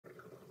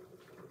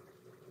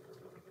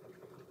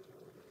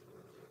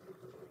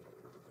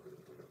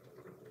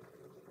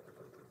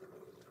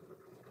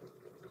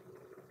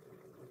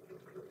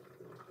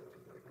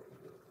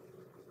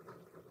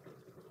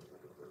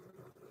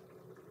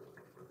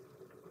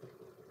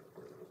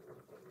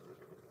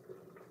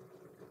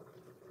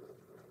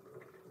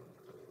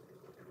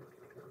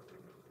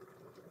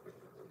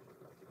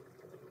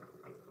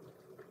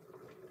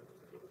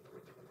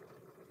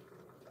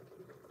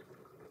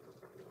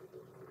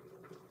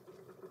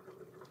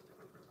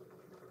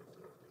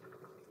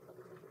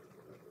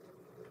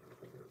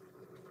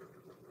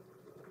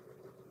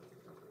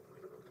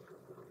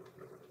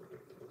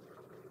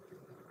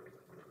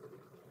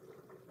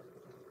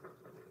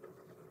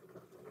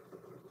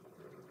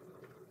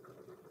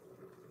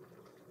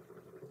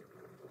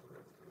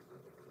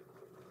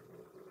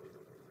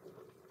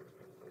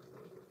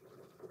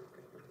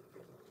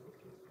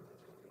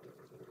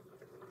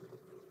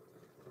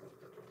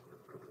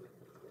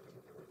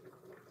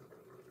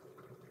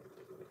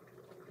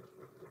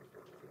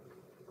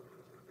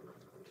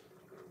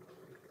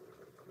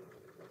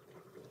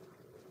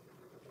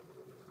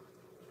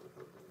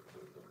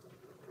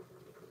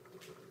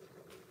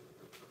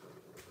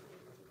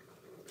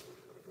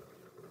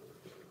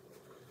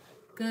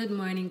Good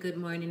morning,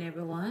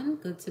 everyone.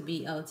 Good to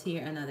be out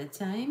here another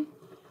time.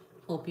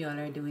 Hope you all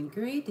are doing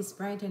great. It's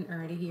bright and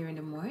early here in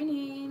the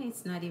morning.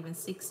 It's not even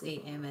 6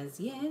 a.m. as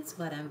yet,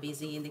 but I'm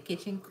busy in the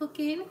kitchen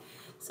cooking.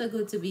 So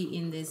good to be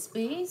in this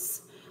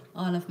space.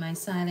 All of my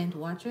silent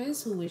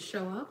watchers who will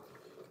show up,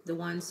 the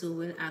ones who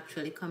will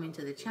actually come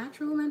into the chat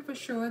room, and for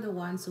sure the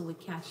ones who will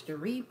catch the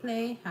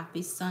replay.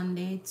 Happy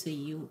Sunday to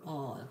you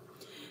all.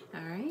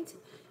 All right.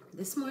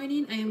 This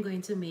morning I am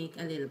going to make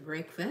a little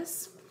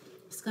breakfast.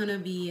 It's gonna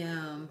be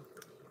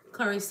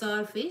curry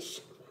saltfish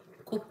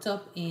cooked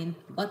up in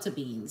butter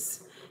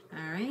beans.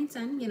 All right,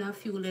 and a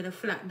few little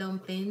flat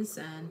dumplings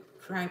and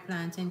fried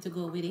plantain to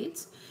go with it.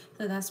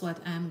 So that's what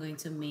I'm going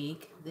to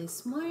make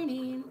this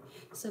morning.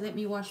 So let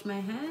me wash my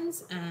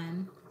hands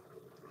and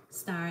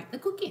start the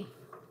cooking.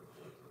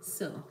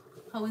 So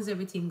how is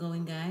everything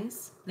going,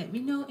 guys? Let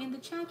me know in the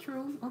chat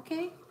room,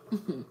 okay?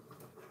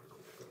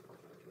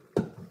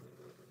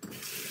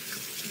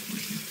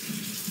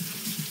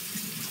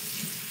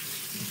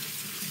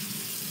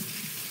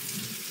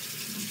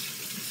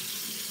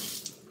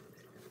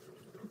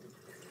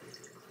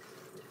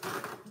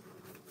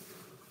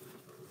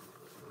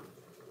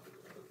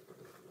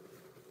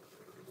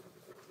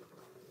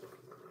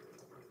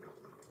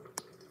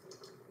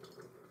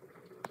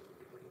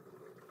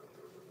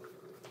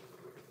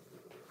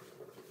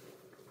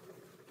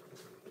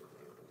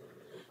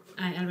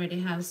 I already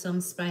have some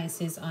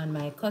spices on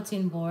my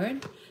cutting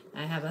board.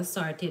 I have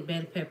assorted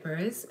bell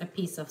peppers, a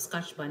piece of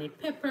Scotch bonnet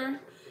pepper,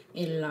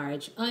 a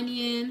large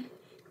onion,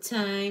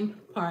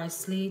 thyme,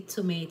 parsley,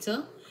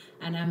 tomato,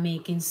 and I'm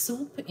making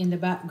soup in the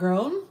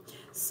background.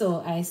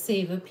 So I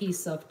save a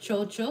piece of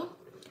chocho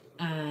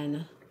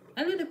and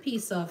a little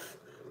piece of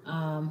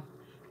um,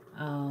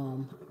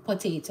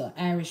 potato,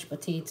 Irish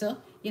potato,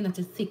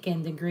 to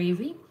thicken the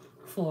gravy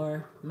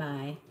for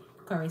my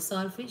curry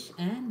saltfish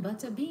and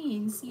butter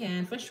beans. Yeah,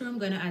 and for sure I'm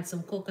gonna add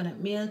some coconut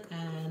milk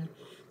and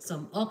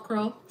some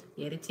okra.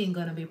 Yeah, the thing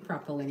gonna be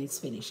proper when it's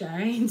finished, all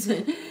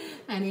right?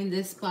 And in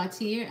this pot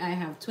here, I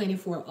have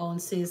 24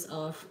 ounces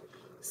of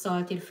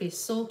salted fish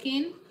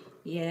soaking.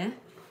 Yeah,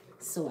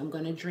 so I'm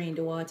gonna drain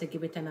the water,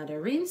 give it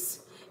another rinse.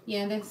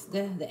 Yeah, that's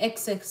the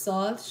excess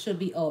salt should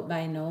be out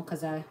by now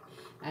because I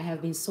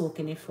have been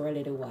soaking it for a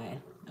little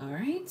while. All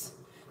right,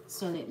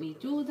 so let me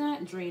do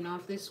that. Drain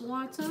off this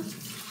water,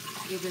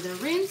 give it a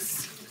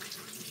rinse.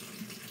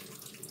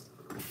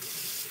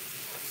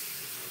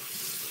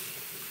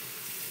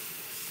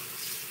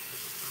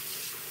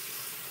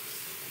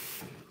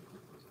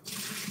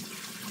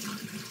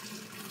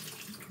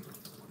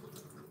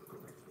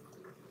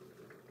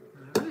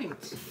 All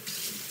right.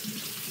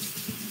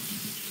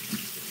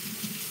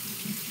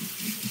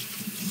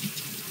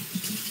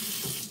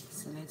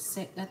 So let's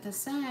set that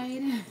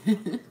aside.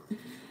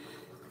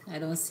 I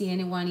don't see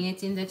anyone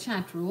yet in the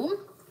chat room.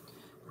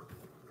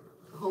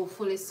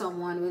 Hopefully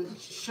someone will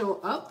show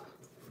up.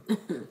 All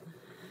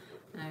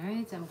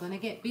right, I'm gonna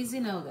get busy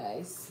now,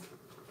 guys.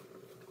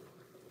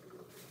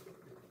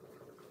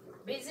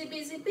 Busy,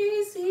 busy,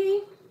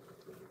 busy.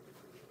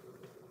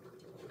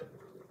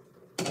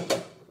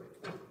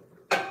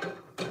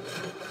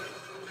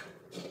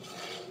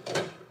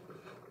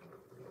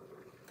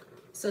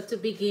 So to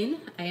begin,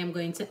 I am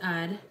going to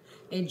add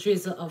a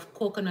drizzle of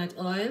coconut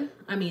oil.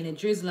 A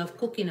drizzle of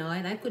cooking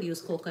oil. I could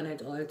use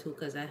coconut oil too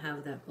because I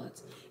have that,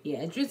 but yeah,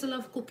 a drizzle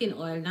of cooking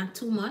oil, not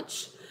too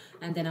much.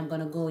 And then I'm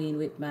gonna go in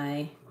with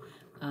my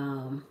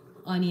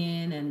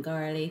onion and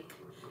garlic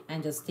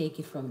and just take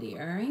it from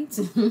there, all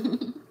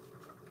right?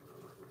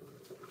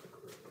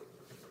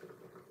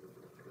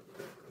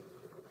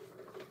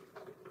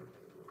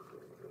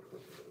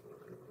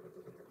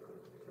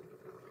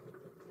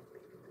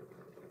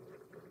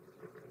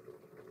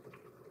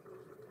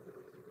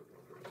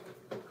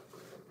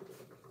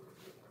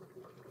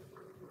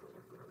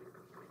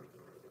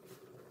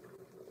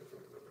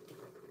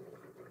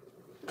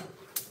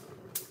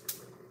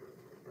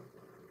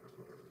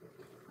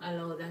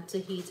 Allow that to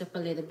heat up a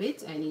little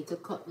bit. I need to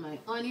cut my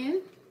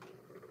onion.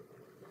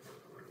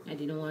 I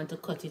didn't want to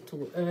cut it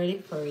too early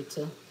for it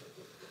to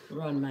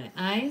run my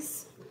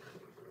eyes,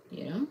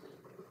 All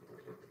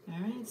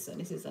right, so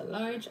this is a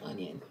large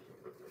onion.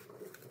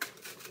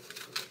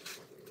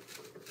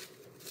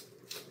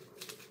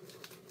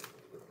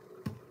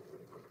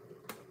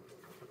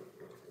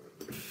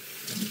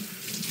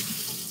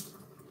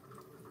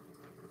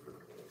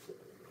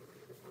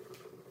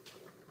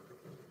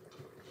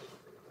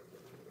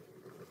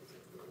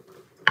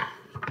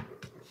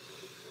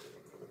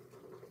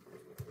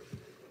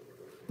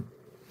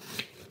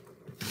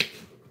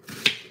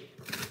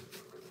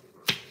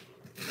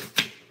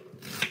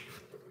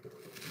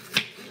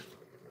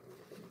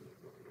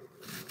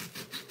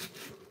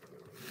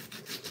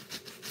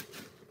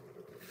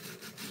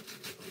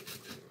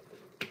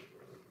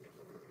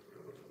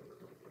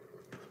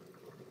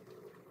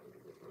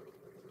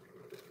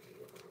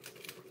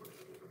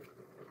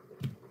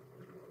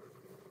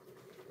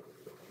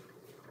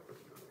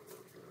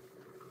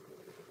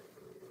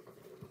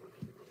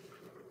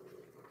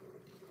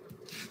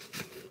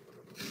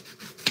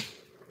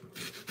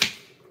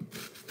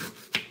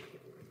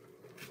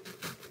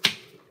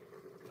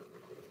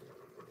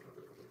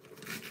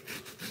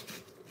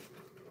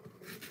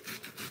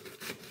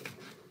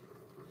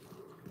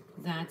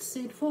 that's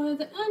it for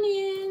the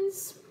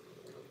onions.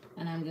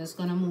 And I'm just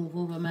gonna move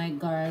over my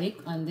garlic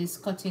on this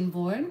cutting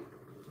board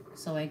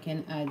so I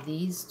can add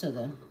these to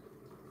the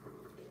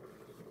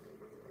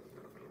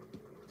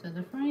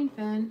frying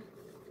pan.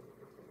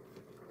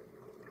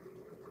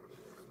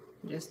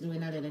 Just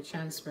doing a little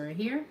transfer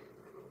here,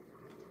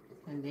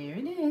 and there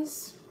it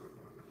is.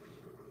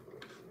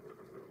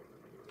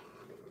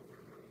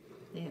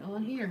 They're all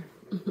here.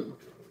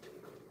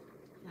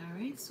 All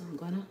right, so I'm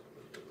gonna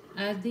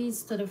add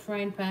these to the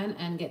frying pan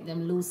and get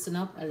them loosen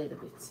up a little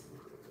bit.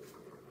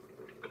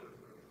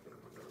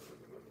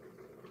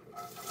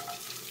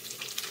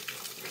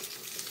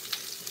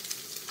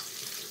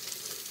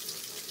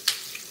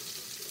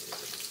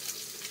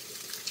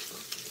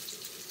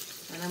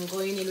 And I'm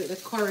going in with the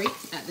curry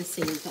at the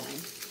same time.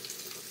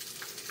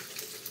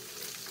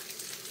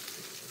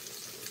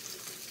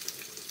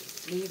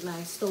 Leave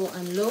my stove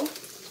on low.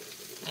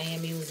 I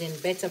am using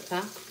Better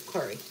Pack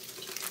curry.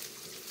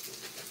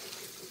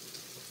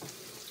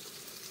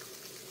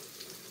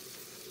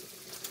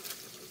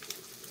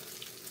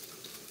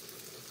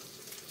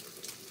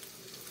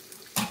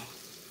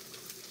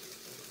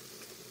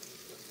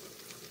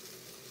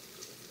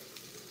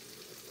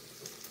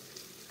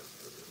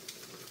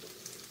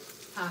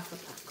 Half a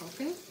pack,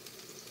 okay?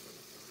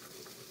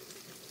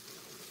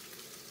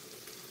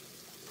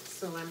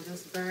 So I'm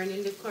just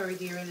burning the curry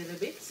here a little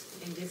bit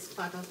in this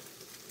part of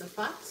the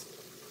pot.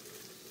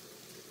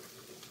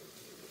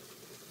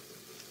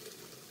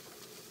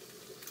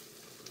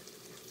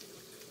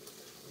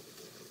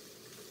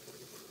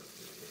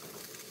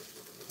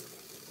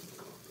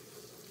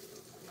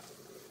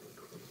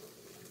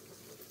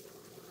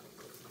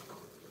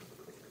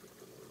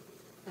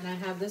 And I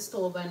have the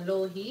stove on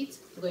low heat.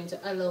 I'm going to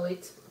allow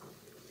it,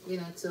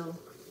 to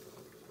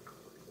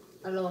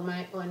allow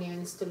my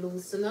onions to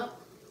loosen up.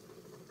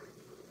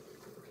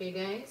 Okay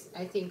guys,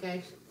 I think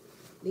I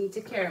need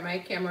to carry my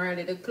camera a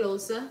little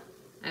closer.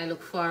 I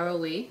look far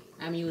away.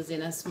 I'm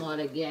using a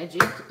smaller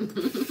gadget.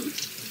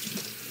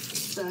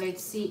 So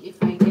let's see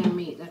if I can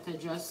make that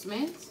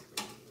adjustment.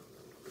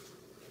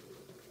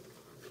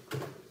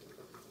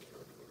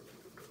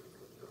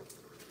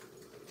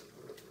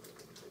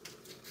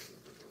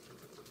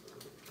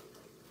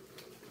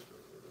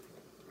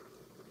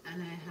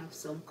 And I have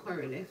some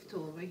curry left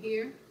over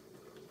here.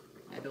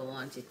 I don't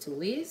want it to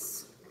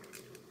waste.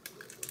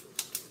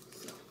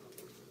 So.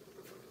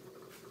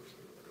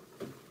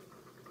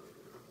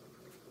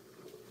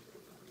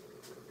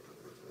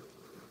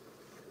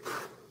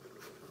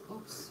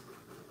 Oops.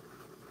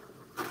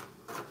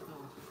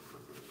 Oh.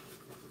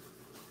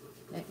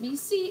 Let me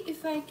see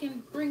if I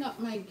can bring up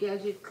my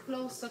gadget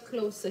closer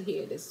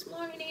here this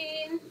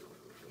morning.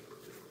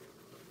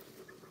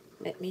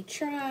 Let me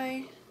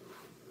try.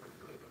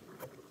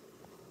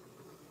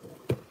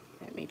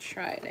 Let me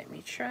try. Let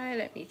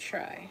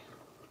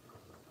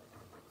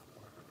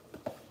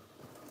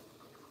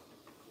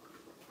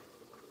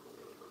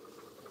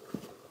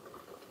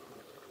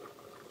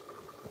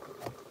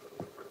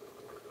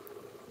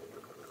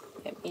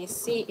me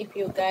see if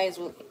you guys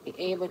will be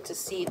able to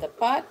see the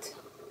pot.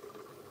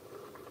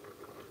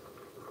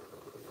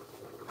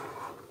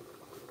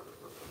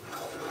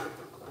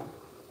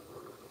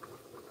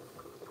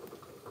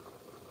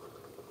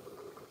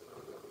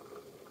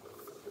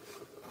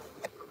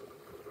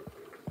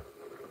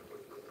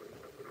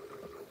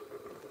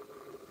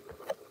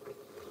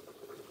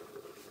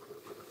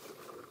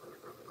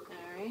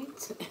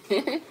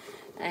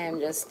 I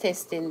am just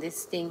testing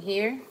this thing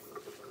here.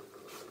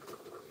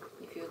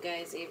 If you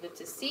guys able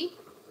to see.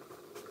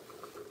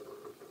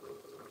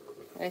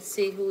 Let's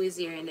see who is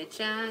here in the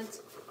chat.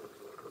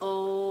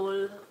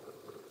 All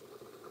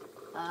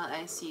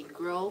I see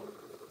Grow.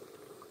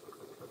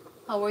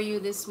 How are you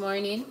this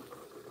morning?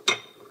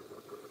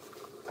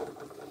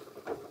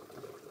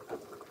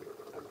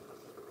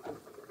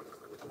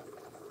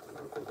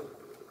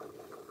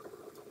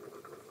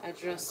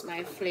 Adjust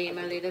my flame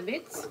a little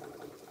bit.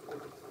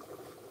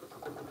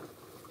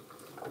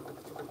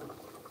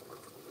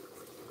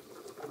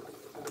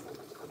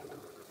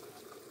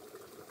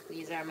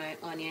 These are my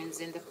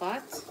onions in the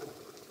pot.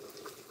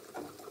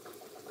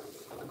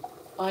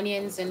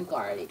 Onions and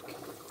garlic.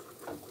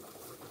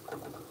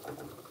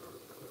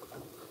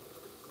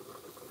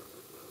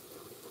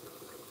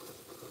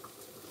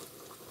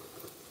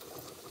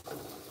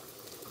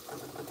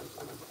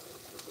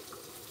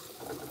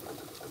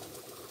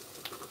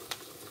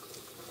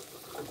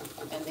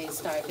 And they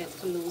started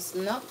to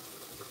loosen up.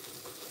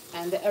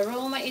 And the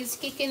aroma is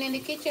kicking in the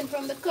kitchen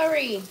from the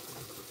curry.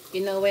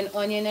 You know, when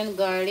onion and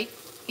garlic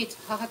hit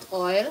hot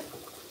oil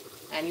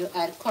and you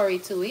add curry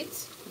to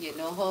it, you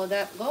know how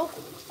that goes.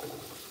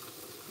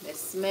 The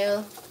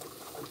smell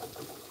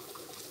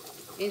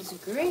is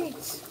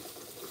great.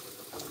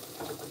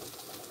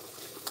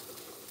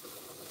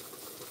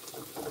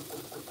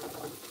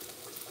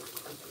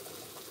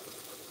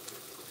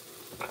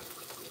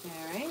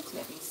 All right,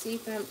 let me see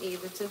if I'm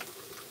able to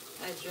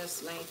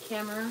adjust my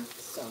camera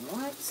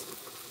somewhat.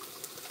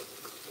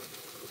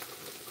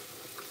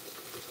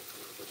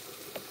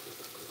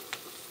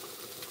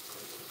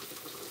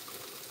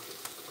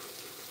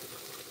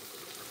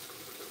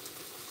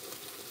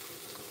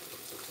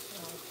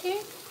 Okay,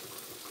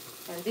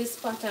 and this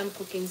pot I'm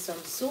cooking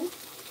some soup.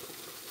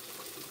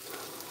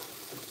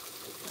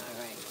 All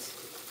right,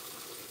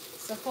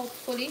 so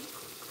hopefully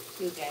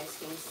you guys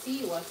can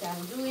see what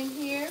I'm doing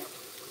here.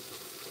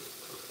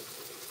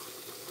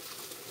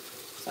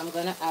 So I'm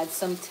gonna add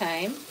some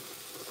thyme.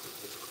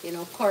 You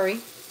know,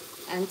 curry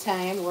and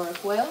thyme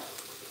work well.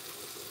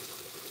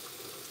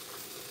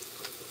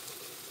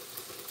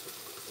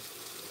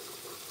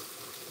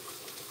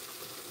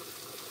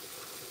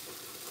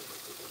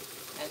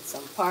 And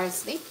some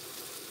parsley.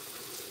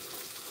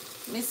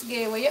 Miss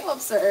Gay, were you up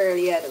so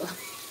early, though?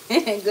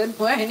 Good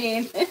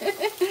morning.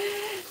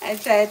 I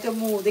tried to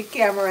move the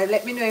camera.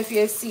 Let me know if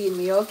you see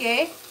me,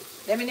 okay?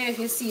 Let me know if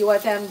you see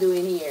what I'm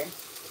doing here.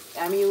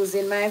 I'm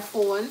using my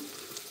phone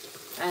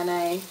and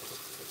I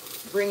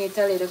bring it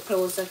a little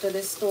closer to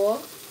the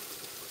stove.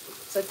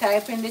 So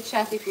type in the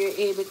chat if you're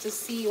able to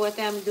see what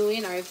I'm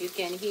doing or if you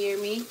can hear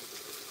me.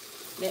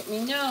 Let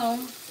me know.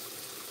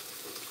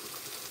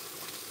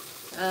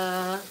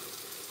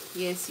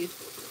 Yes, you.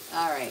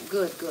 All right,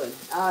 good,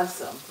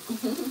 awesome.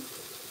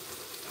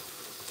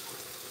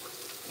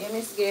 Yeah,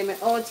 Miss Gay, I'm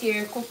out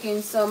here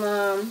cooking some.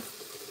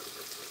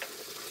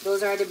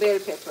 Those are the bell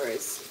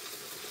peppers.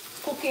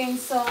 Cooking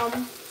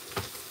some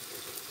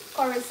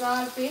curry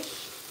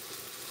saltfish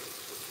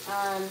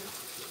and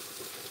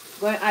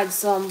going to add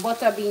some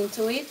butter bean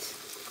to it.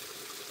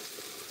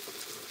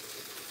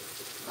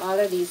 All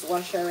of these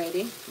wash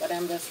already, but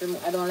I'm just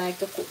I don't like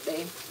to cook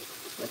the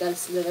with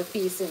that little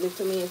piece in the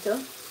tomato.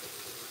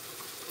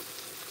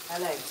 I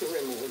like to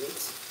remove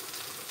it,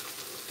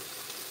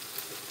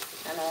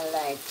 and I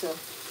like to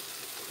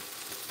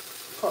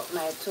cut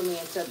my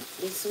tomato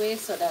this way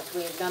so that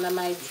way none of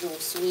my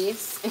juice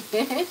waste.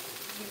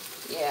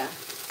 Yeah,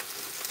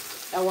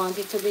 I want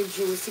it to be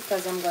juicy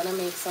because I'm gonna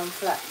make some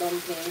flat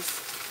dumplings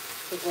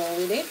to go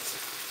with it.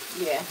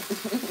 Yeah.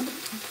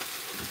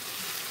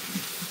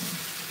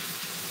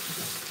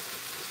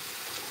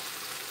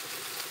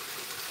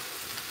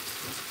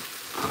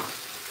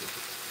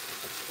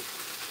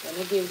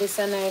 Gonna give this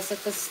a nice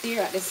little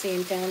stir at the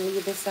same time.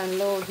 Leave this on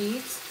low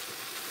heat.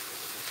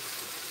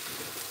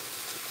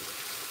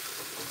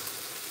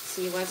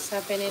 See what's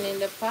happening in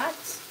the pot.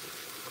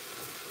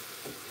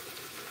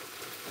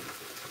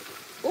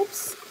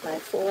 Oops, my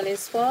phone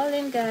is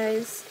falling,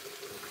 guys.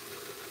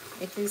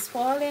 It is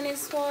falling,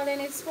 it's falling,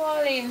 it's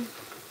falling.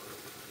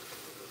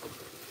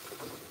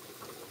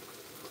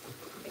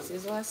 This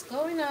is what's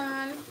going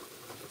on.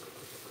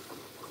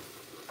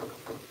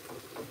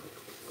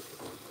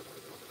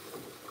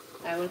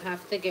 I will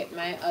have to get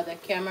my other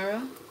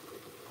camera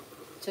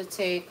to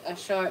take a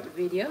short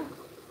video.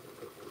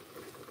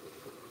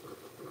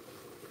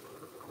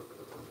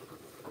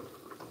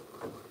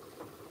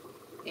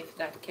 If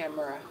that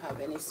camera have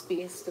any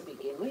space to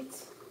begin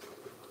with.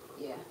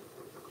 Yeah.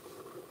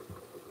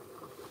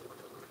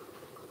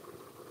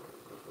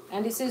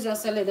 And this is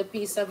just a little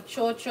piece of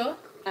chocho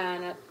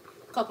and a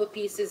couple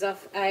pieces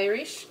of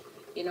Irish.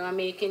 You know, I'm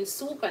making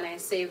soup and I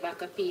save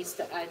back a piece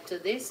to add to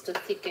this to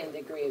thicken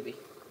the gravy.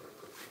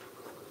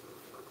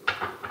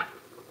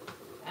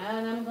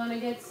 And I'm gonna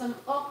get some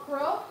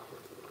okra.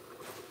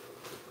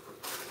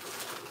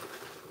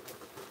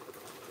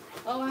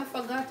 Oh, I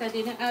forgot I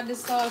didn't add the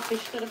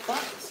saltfish to the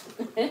pot.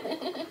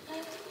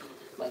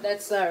 But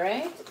that's all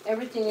right.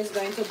 Everything is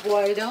going to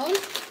boil down,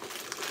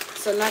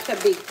 so not a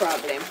big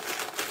problem.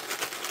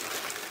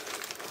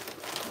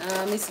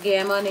 Miss Gay,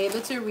 I'm unable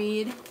to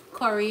read.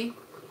 Curry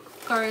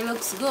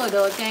looks good.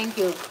 Oh, thank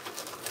you.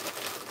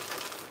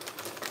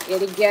 Yeah,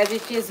 the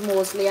gadget is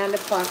mostly on the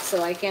pot,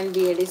 so I can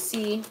barely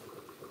see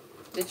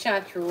the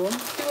chat room.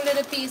 2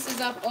 little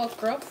pieces of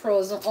okra,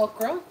 frozen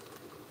okra.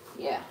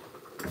 Yeah.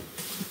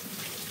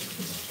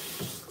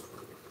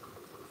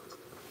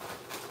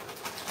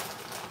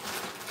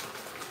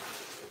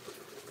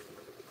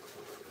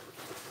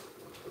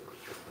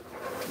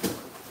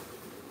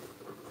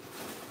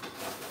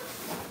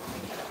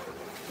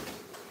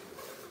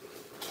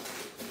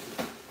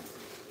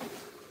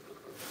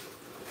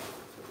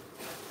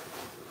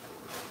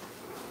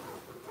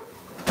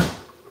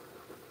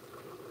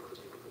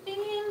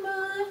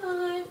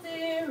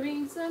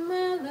 A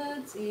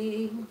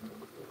melody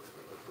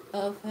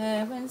of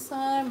heaven's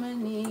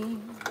harmony.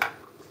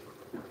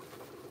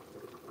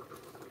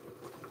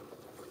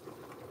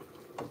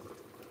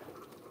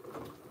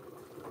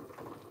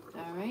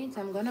 All right,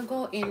 I'm gonna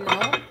go in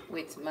now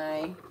with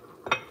my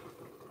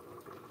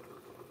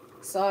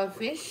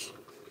saltfish,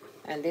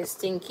 and this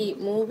thing keep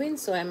moving,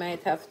 so I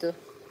might have to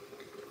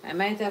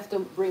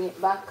bring it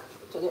back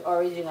to the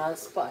original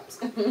spot.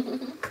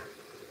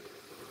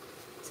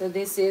 So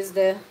this is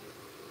the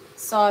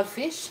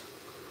saltfish.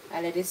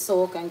 I let it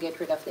soak and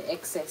get rid of the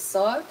excess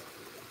salt.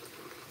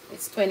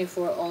 It's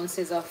 24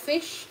 ounces of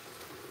fish.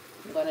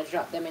 I'm gonna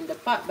drop them in the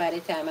pot. By the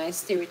time I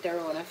stir it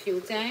around a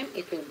few times,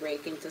 it will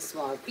break into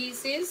small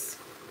pieces.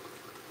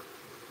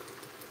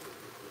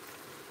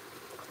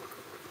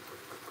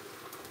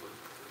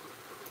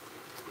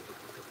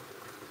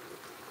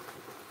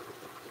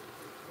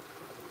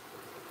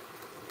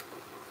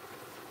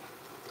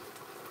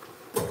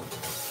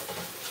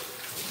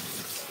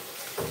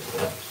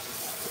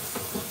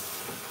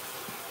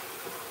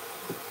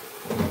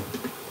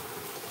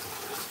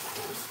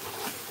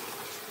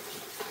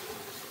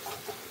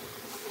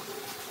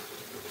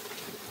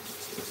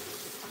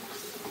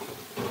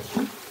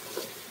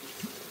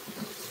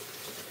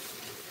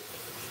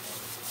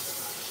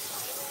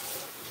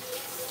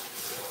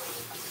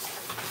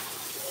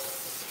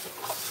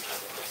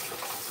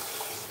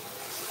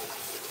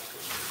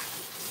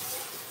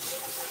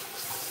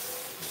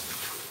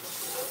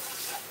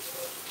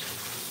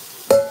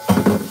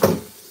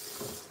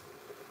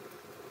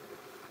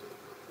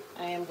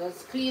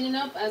 just cleaning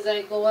up as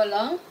I go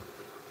along.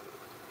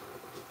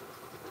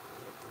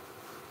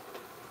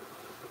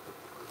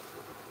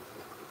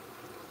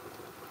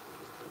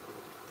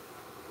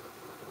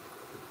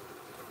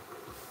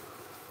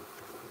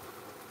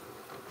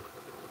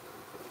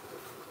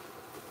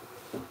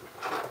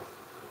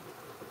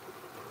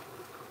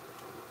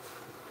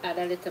 Add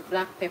a little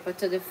black pepper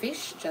to the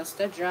fish, just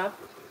a drop,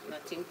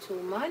 nothing too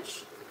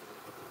much.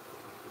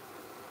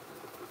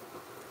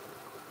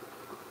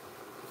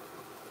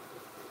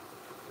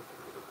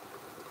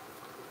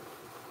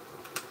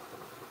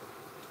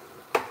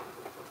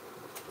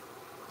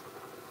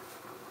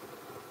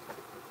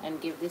 And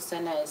give this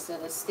a nice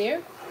little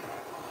stir.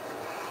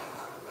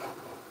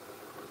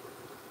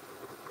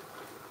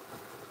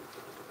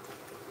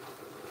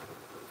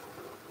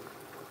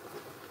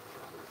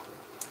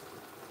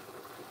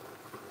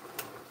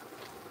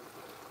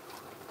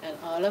 And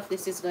all of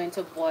this is going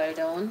to boil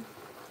down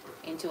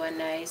into a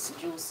nice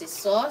juicy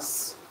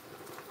sauce.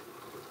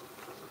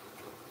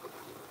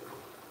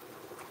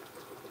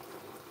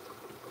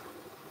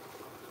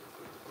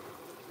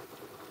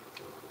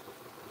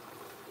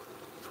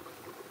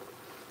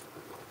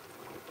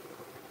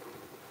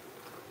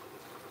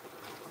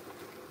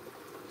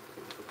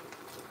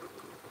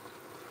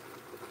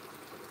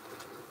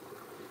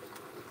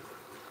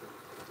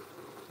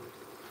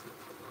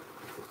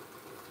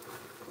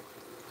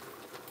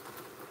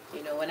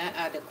 You know, when I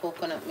add the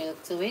coconut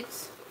milk to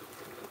it,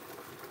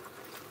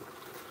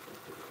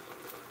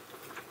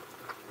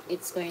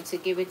 it's going to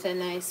give it a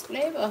nice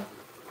flavor.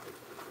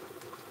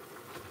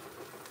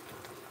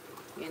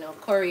 You know,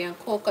 curry and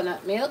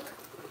coconut milk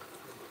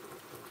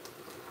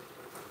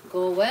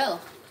go well.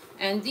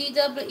 And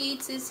DW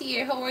Eats is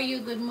here. How are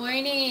you? Good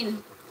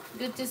morning.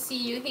 Good to see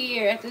you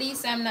here. At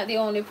least I'm not the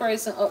only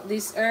person up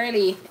this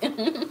early.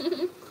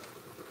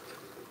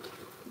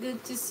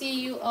 Good to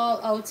see you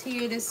all out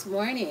here this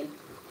morning,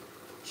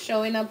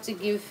 showing up to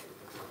give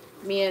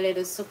me a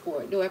little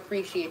support. Do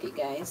appreciate it,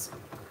 guys.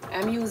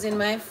 I'm using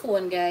my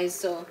phone, guys,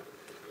 so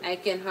I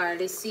can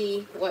hardly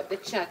see what the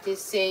chat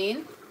is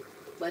saying,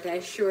 but I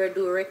sure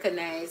do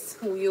recognize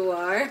who you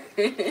are.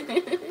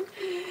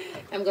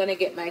 I'm gonna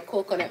get my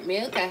coconut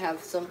milk. I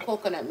have some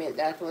coconut milk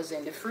that was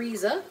in the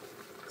freezer,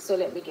 so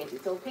let me get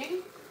it,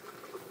 okay?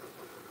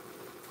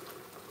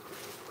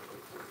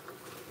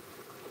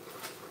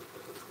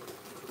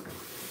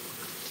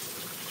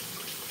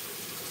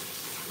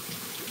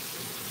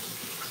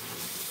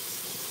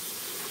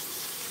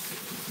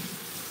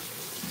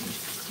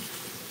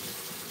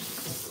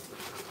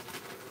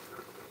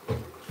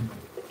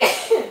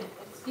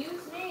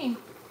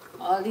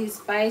 All these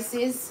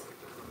spices,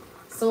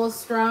 so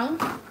strong.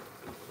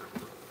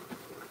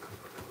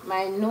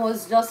 My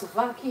nose just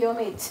vacuum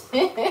it.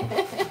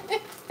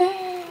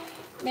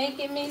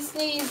 Making me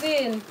sneeze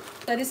in.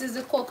 So this is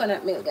the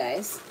coconut milk,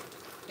 guys.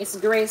 It's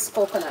Grace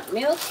coconut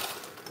milk.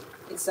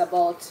 It's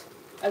about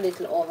a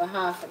little over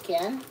half a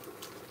can.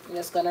 I'm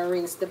just gonna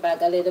rinse the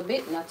bag a little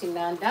bit. Nothing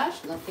now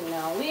dash, nothing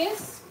now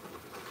waste.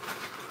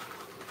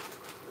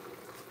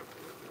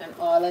 And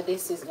all of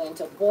this is going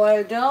to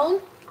boil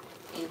down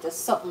into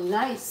something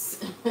nice.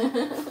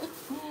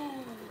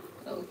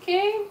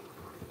 Okay,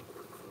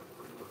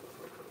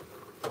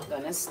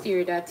 gonna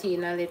stir that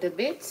in a little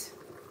bit.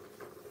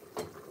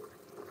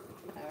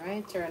 All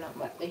right, turn up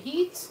back the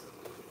heat.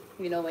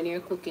 You know, when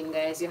you're cooking,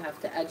 guys, you have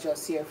to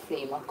adjust your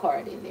flame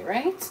accordingly,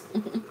 right?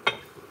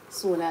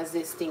 Soon as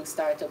this thing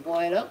starts to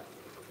boil up,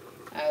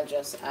 I'll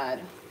just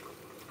add,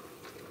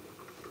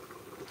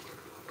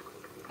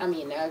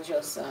 I'll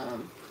just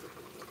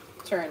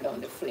turn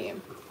down the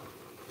flame.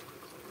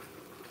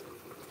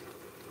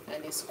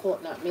 And this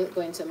coconut milk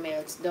going to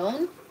melt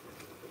down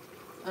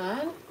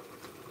and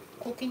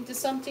cook into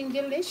something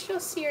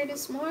delicious here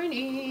this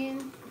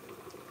morning.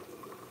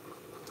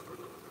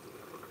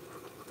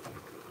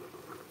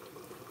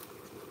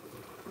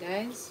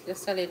 Guys,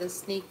 just a little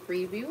sneak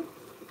preview.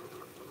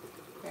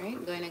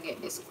 Right, going to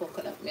get this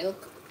coconut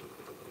milk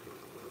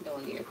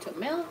down here to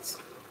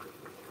melt.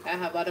 I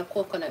have other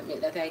coconut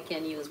milk that I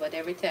can use, but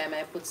every time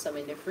I put some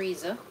in the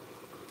freezer,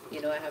 you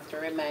know, I have to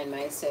remind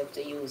myself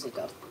to use it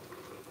up.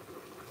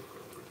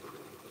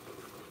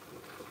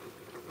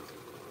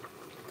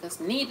 Because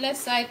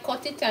needless I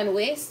cut it and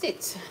waste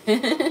it.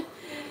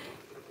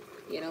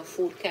 You know,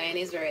 food kind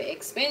is very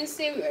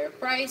expensive, very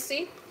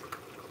pricey.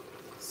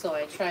 So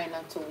I try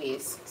not to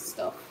waste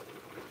stuff.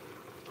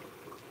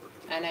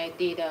 And I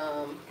did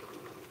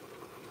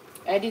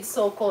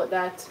soak out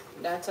that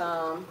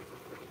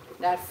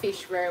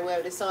fish very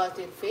well, the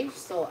salted fish.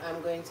 So I'm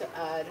going to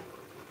add,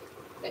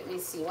 let me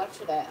see, what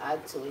should I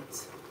add to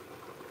it?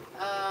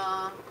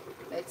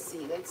 Let's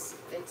see, let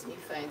me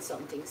find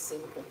something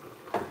simple.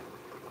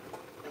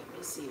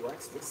 See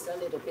what's this, a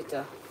little bit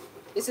of,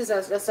 this is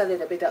just a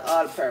little bit of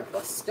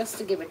all-purpose, just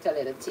to give it a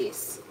little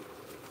taste,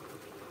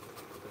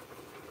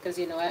 because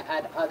you know I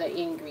add other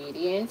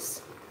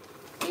ingredients.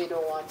 You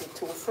don't want it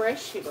too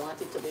fresh, you don't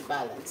want it to be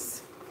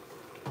balanced.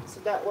 So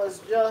that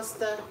was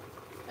just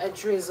a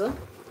drizzle,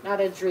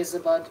 not a drizzle,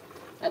 but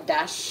a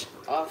dash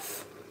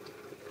of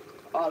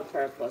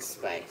all-purpose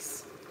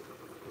spice.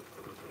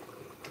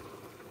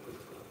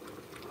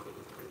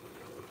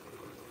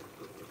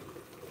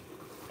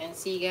 And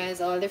see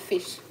guys, all the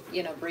fish,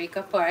 you know, break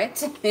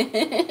apart.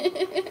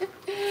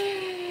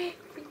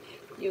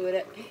 you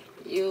would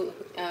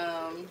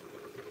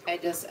I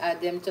just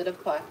add them to the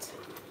pot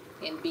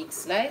in big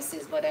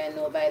slices, but I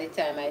know by the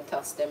time I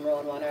toss them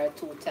around 1 or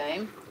 2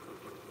 times,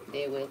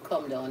 they will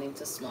come down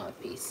into small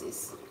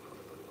pieces.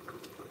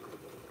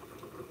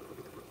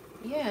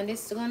 Yeah, and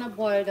this is gonna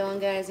boil down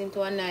guys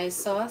into a nice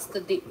sauce to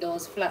dip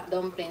those flat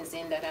dumplings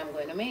in that I'm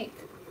going to make.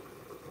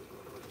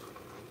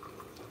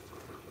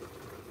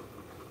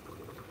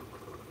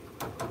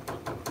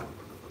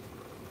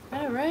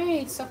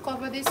 Alright, so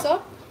cover this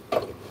up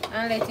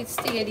and let it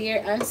stay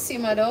there and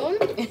simmer down.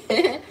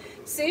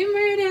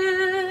 Simmer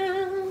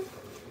down.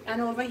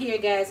 And over here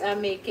guys,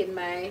 I'm making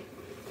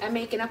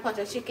a pot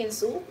of chicken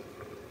soup.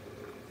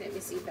 Let me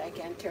see if I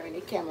can turn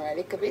the camera a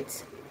little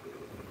bit.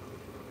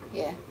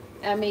 Yeah,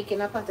 I'm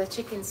making a pot of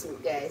chicken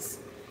soup guys.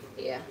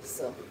 Yeah,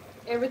 so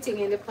everything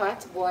in the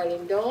pot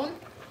boiling down,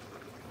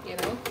 you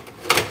know,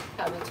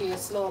 have it here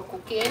slow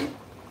cooking.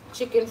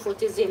 Chicken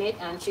foot is in it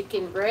and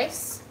chicken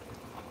breast.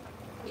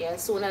 Yeah,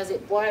 as soon as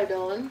it boils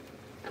down,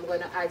 I'm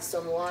going to add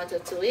some water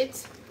to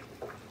it.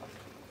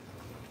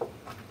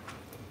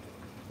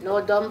 No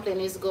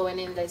dumpling is going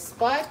in this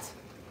pot.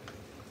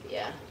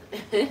 Yeah.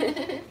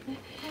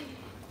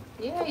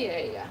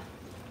 Yeah.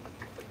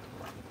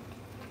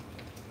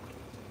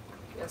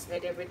 Just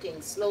let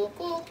everything slow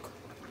cook.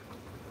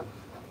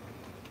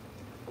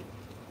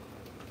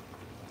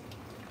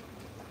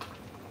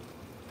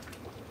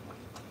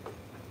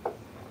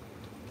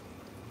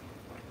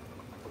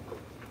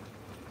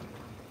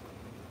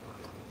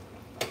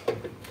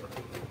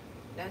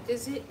 That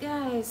is it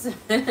guys.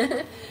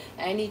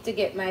 I need to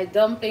get my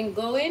dumpling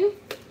going.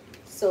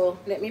 So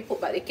let me put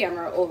back the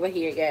camera over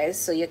here guys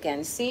so you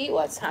can see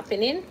what's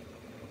happening.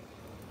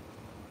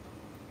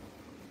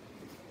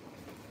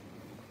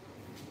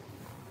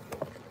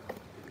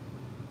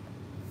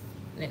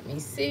 Let me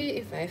see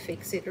if I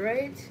fix it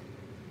right.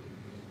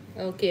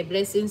 Okay,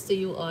 blessings to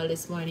you all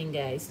this morning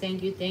guys.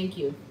 Thank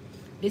you.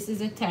 This is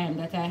the time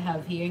that I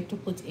have here to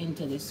put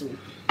into the soup.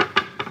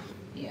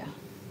 Yeah.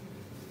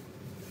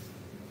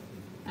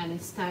 And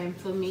it's time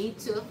for me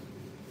to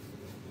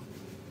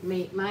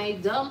make my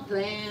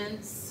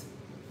dumplings.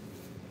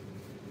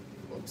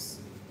 Oops.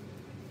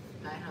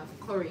 I have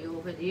curry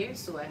over there,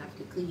 so I have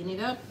to clean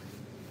it up.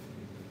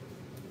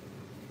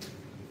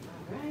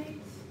 All right.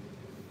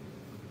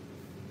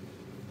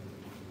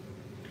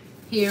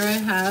 Here I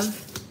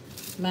have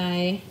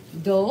my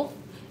dough.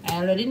 I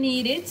already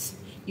knead it.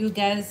 You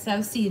guys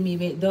have seen me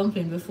make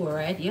dumpling before,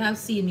 right? You have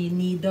seen me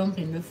knead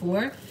dumpling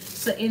before.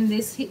 So in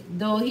this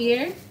dough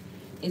here,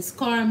 it's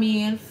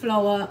cornmeal,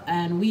 flour,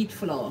 and wheat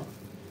flour.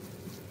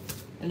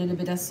 A little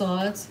bit of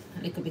salt,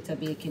 a little bit of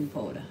baking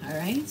powder, all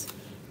right?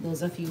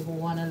 Those of you who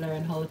want to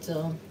learn how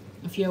to,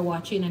 if you're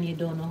watching and you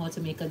don't know how to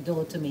make a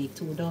dough to make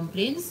 2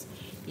 dumplings,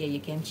 yeah, you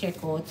can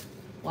check out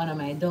one of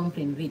my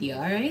dumpling video,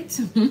 all right?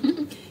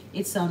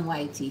 It's on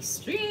YT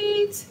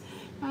Street.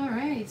 All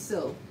right,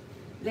 so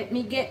let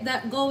me get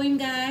that going,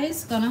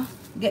 guys. Gonna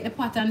get the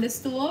pot on the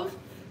stove,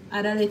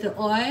 add a little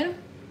oil,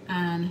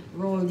 and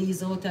roll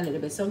these out a little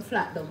bit. Some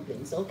flat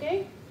dumplings,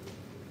 okay?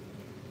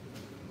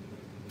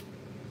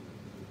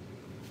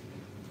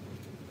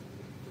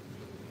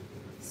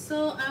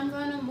 So I'm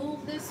gonna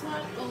move this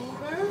one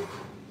over.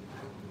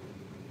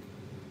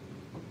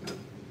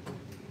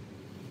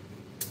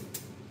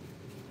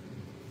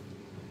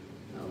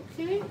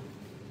 Okay,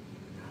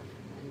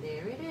 and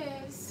there it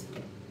is.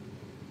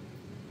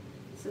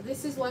 So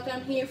this is what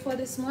I'm here for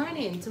this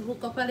morning, to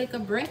hook up a little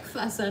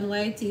breakfast on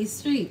YT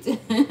Street.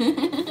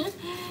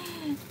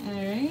 All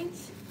right,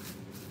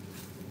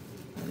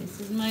 so this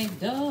is my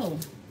dough.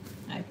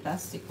 I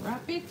plastic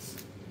wrap it.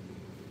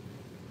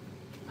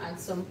 Add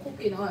some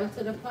cooking oil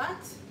to the pot.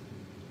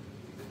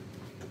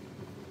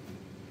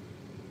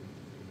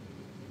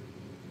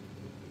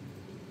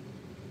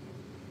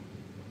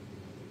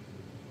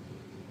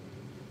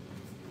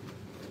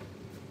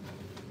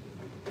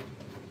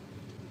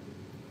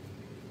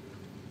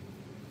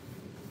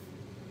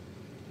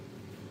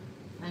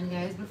 And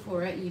guys,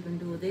 before I even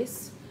do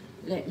this,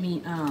 let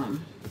me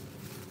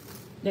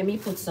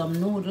put some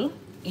noodle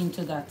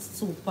into that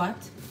soup pot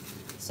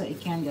so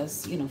it can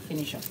just, you know,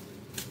 finish up.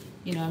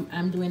 You know,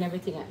 I'm doing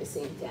everything at the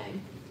same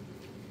time.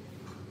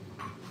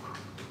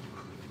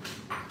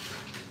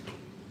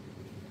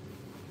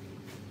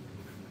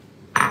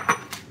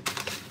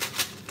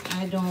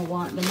 I don't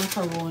want the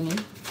macaroni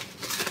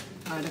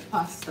or the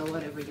pasta,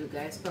 whatever you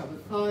guys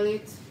probably call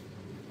it,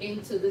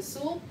 into the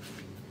soup.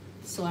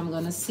 So I'm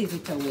gonna sieve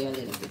it away a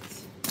little bit.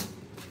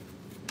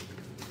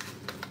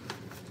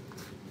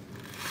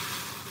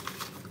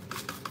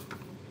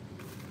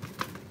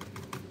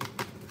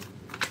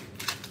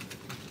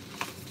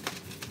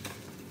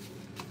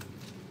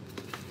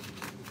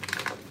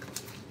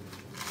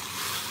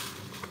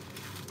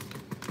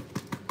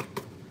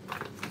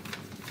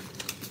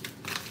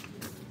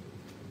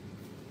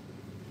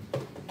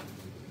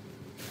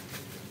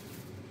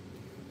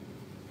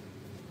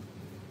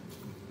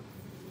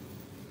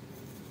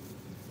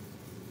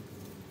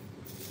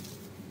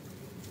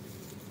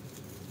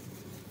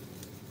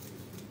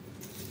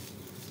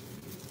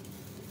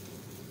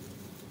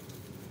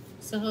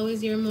 So how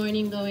is your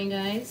morning going,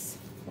 guys?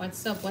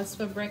 What's up? What's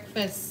for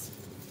breakfast?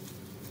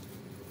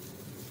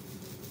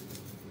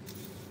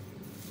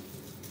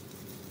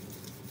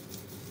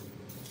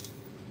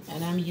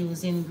 And I'm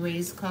using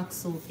Gray's cock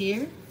soup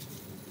here.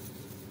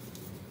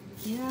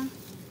 Yeah.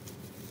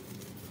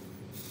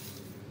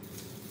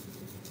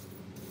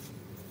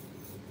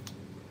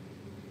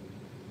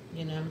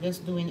 You know, I'm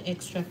just doing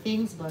extra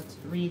things, but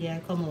really I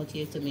come out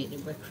here to make the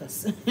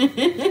breakfast.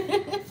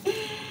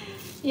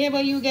 Yeah,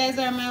 but you guys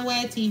are my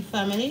YT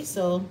family,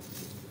 so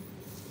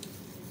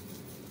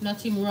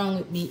nothing wrong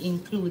with me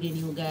including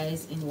you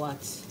guys in what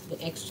the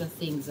extra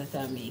things that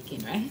I'm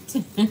making, right?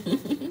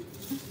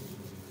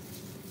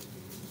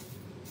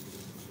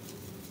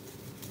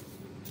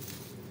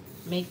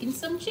 Making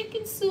some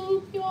chicken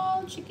soup,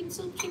 y'all. Chicken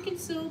soup, chicken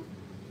soup.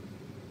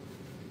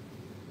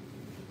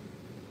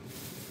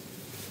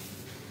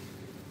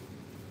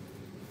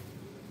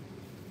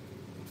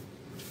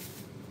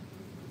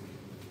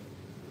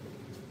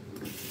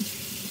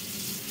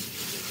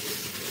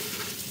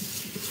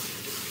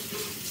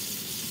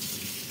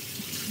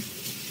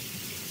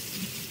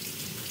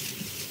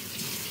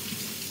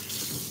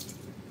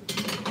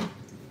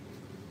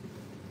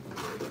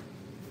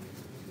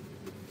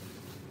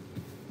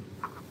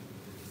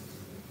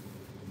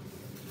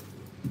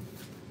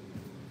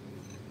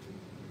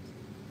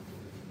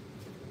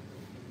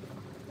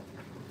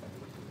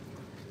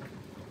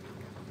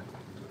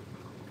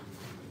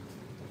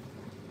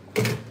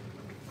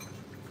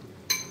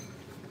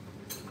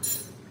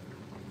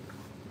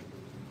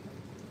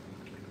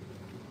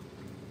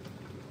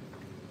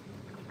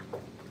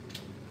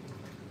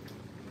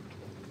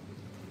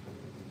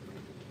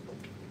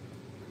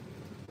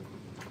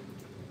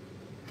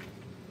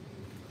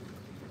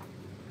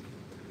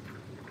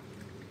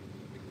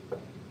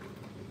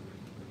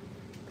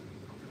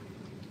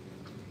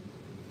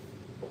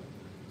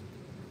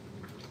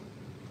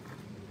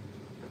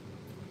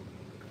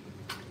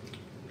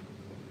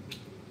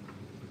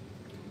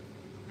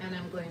 And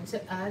I'm going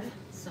to add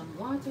some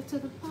water to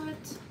the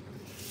pot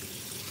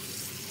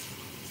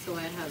so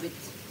I have it,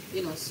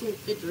 you know, soup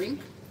to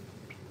drink.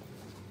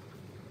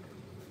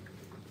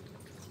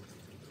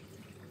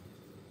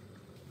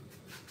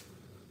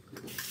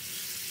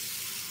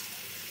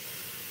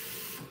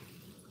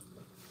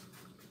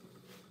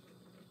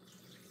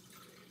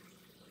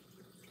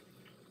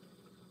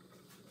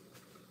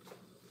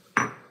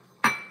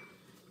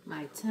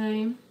 My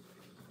thyme.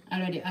 I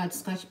already add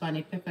scotch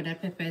bonnet pepper.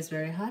 That pepper is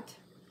very hot.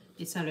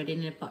 It's already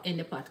in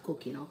the pot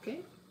cooking, okay?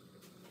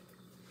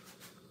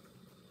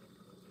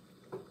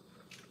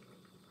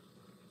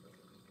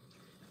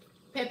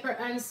 Pepper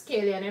and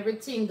scallion,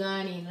 everything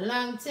gone in.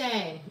 Long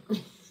time.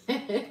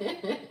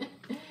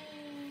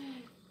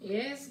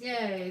 Yes,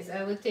 guys.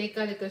 I will take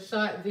a little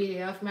short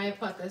video of my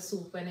pot of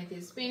soup when it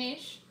is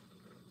finished,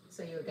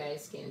 so you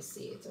guys can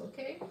see it,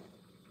 okay?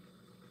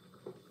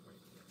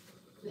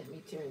 Let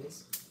me turn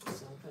this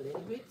up a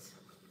little bit.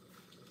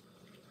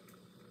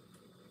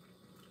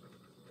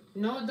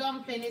 No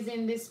dumpling is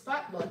in this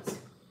pot, but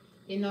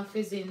enough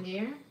is in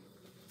there.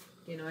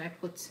 You know, I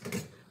put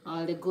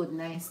all the good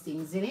nice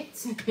things in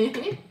it.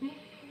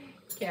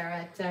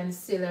 Carrot and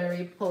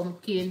celery,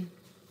 pumpkin,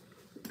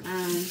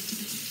 and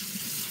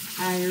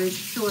Irish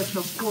short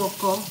of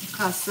cocoa,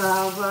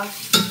 cassava.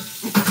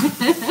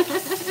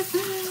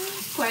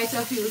 Quite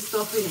a few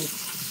stuff in it.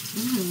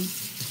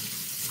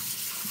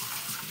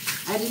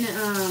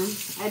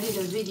 I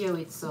didn't video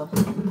it, so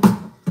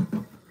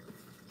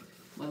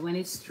but when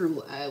it's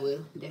through I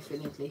will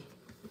definitely,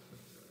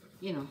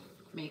 you know,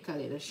 make a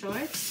little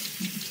short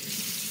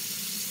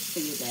so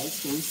you guys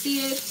can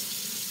see it.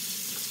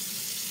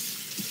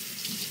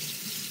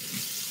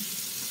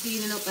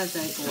 Cleaning up as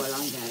I go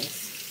along, guys.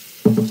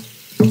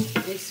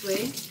 This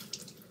way,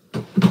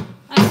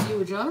 as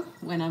usual,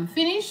 when I'm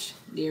finished,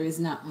 there is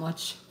not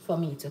much for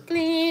me to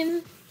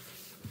clean.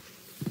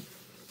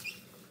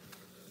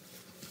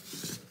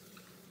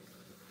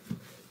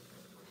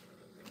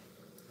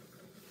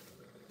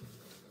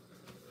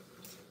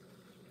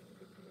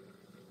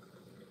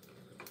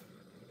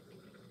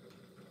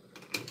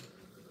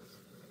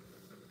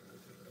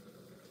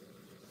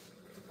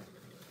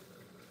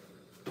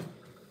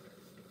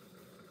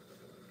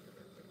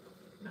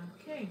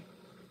 Okay,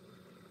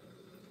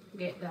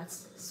 get that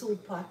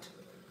soup pot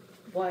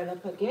boil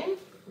up again,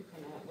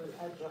 and I will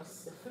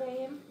adjust the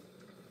flame.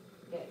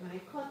 Get my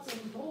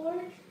cutting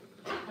board,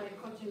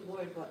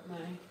 but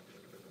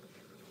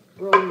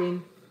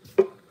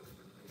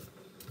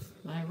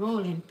my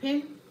rolling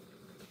pin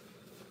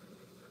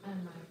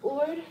and my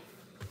board.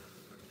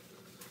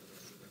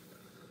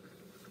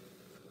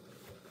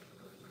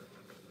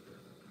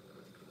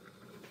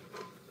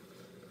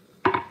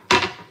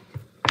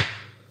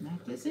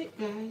 That is it,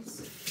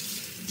 guys.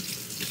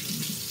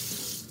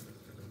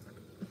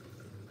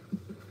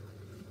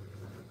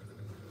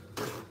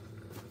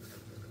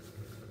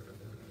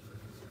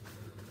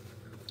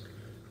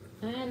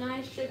 And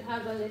I should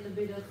have a little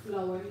bit of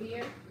flour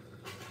here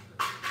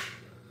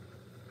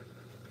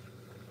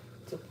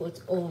to put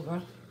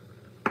over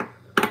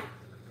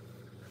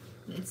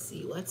the Let's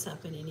see what's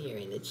happening here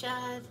in the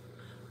chat.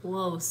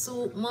 Wow,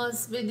 soup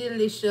must be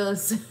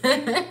delicious.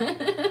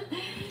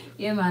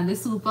 Yeah, man, the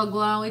soup I go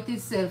on with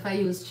itself. I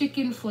use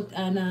chicken foot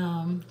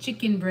and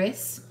chicken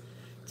breast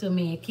to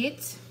make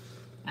it,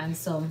 and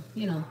some,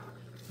 you know,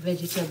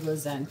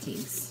 vegetables and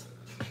things.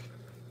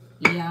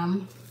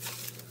 Yam,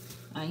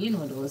 and you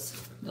know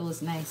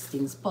those nice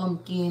things,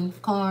 pumpkin,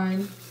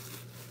 corn,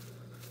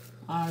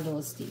 all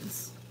those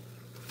things.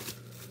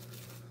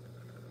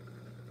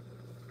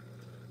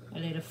 A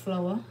little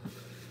flour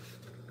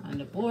on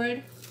the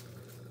board.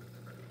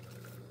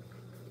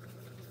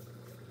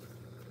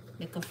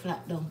 Like a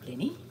flat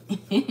dumpling, eh?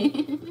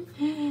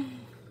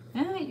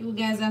 You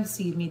guys have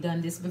seen me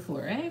done this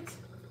before, right?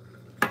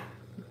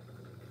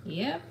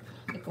 Yep,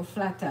 like a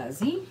flat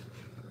as, eh?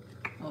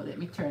 Oh, let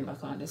me turn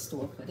back on the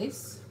stove for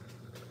this.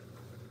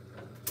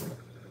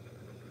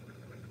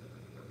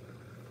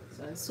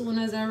 So as soon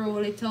as I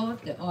roll it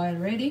out, the oil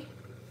ready.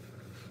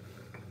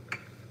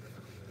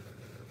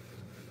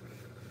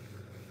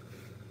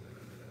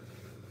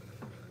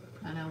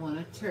 And I want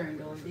to turn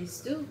down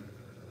this too,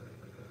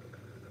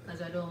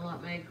 because I don't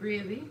want my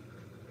gravy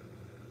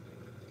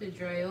to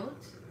dry out.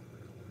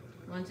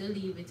 I want to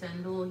leave it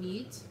on low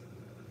heat.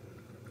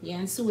 Yeah,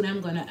 and soon I'm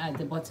going to add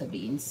the butter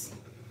beans.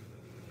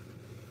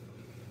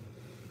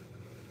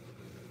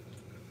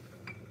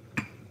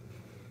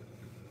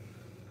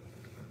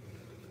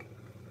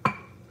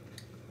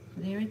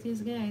 There it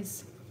is,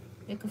 guys.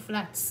 Like a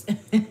flats.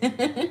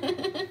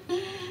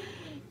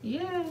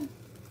 Yeah.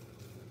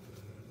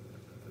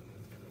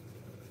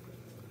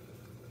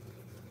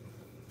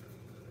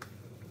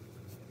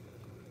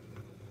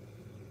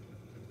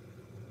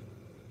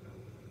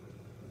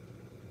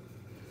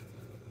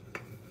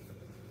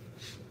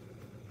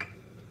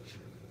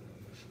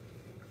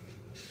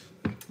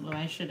 Oh,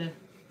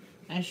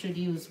 I should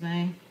use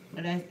my,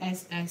 but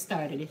I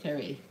started it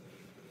already.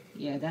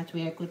 Yeah, that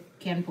way I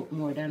can put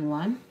more than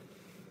one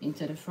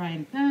into the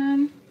frying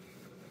pan,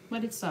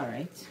 but it's all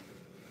right.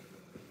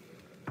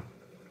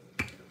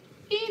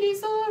 It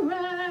is all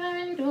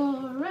right,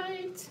 all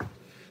right.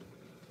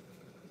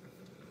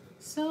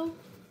 So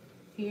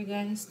here,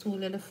 guys, 2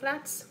 little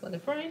flats for the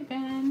frying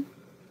pan,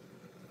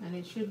 and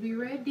it should be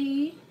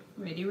ready,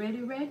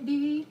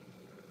 ready.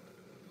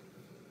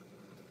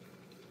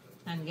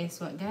 And guess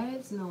what,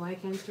 guys? Now I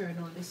can turn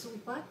on the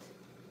soup pot.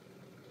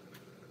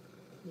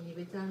 Leave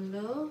it on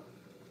low.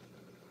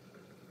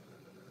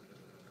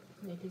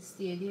 Let it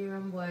stay there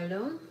and boil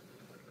down.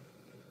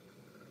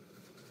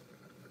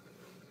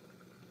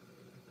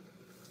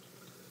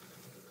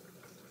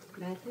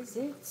 That is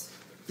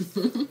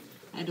it.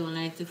 I don't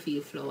like to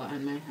feel flour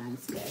on my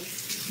hands, guys.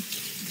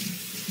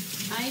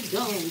 I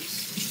don't.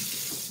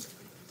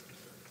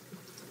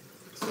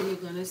 So you're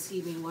gonna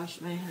see me wash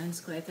my hands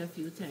quite a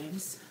few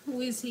times. Who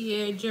is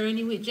here?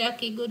 Journey with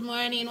Jackie. Good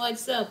morning.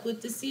 What's up?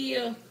 Good to see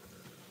you.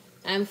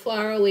 I'm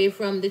far away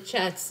from the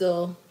chat,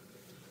 so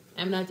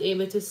I'm not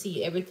able to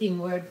see everything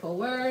word for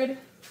word.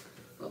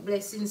 But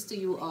blessings to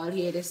you all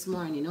here this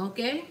morning,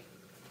 okay?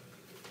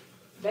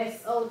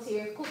 Bess out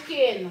here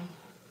cooking.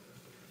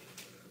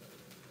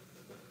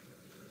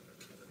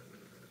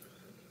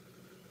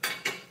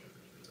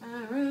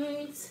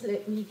 Alright,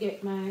 let me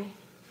get my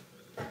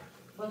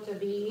butter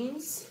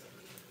beans.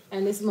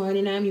 And this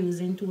morning I'm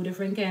using 2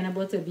 different kind of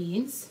butter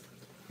beans.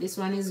 This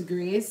one is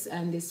Grace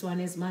and this one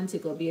is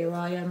Montego Bay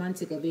Royal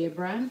Montego Bay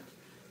brand.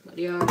 But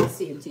they are the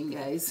same thing,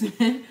 guys.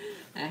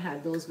 I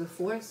had those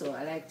before, so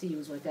I like to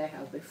use what I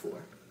have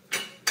before.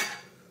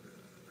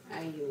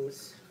 I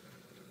use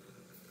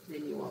the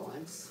newer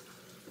ones.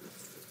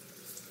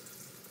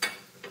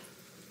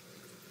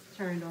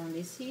 Turn on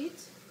this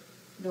heat.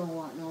 Don't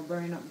want no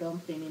burn up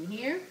dumpling in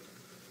here.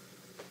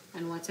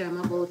 And what I'm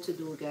about to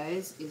do,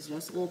 guys, is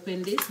just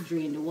open this,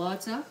 drain the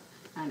water,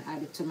 and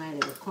add it to my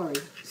little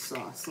curry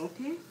sauce,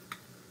 okay?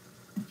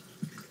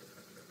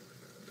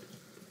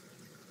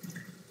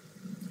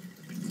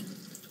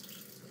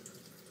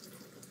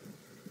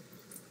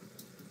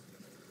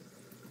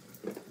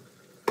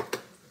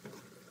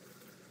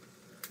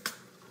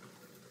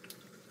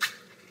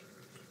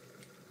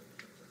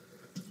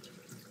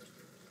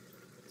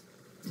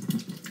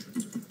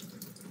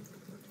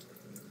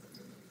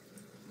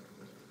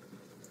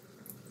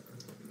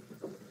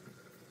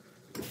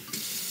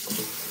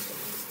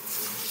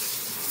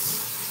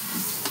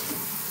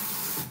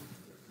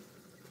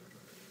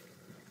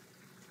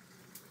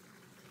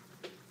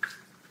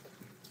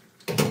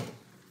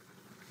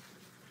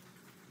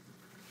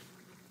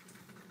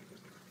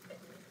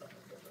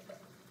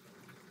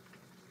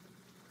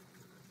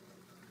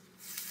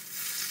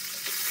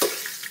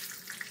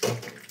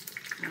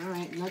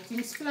 Alright,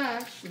 nothing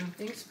splash,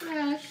 nothing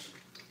splash.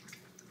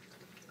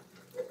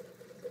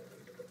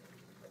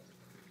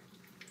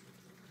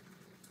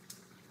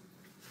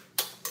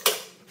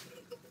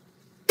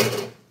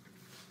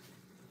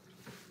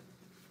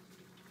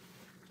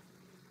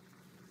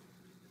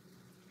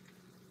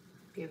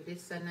 Give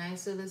this a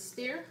nice little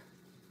stir.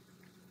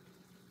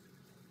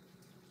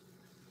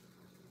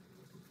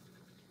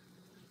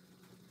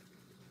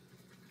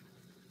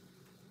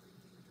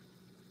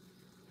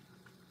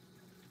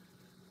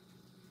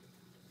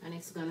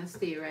 it's gonna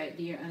stay right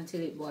there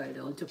until it boils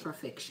down to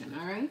perfection.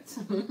 All right.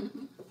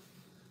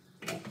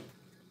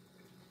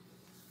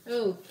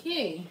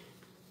 Okay,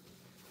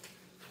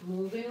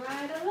 moving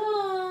right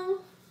along.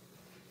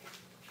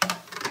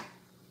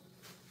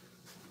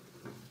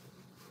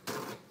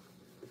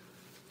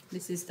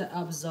 This is to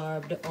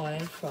absorb the oil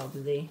from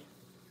the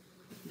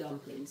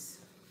dumplings.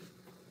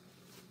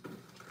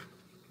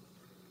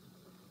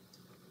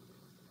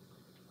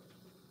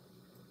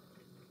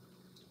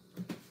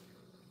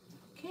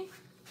 Okay,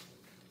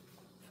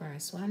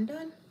 first one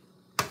done.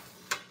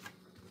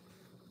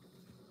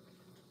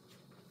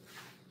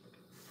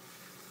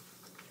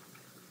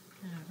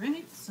 All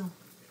right, so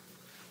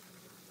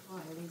oil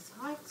is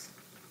hot.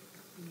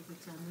 Leave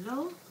it on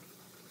low.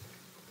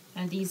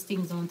 And these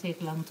things don't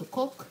take long to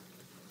cook.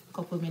 A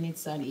couple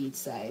minutes on each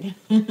side.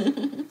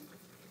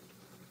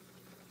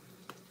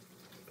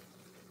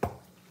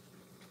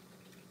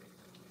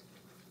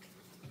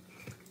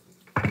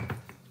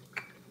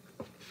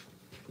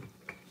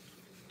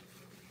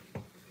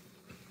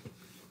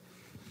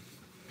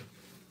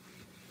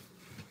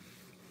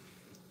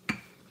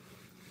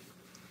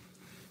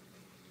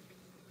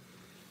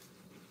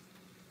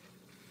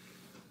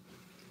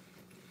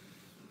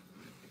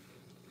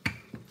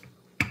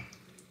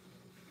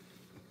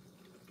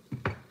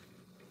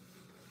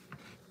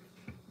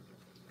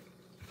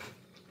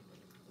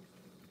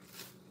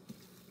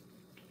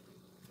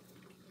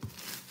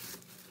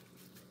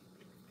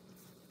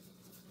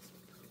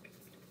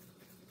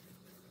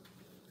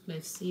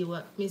 Let's see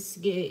what Miss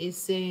Gay is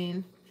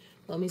saying.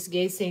 Well, Miss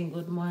Gay is saying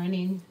good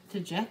morning to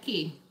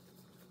Jackie.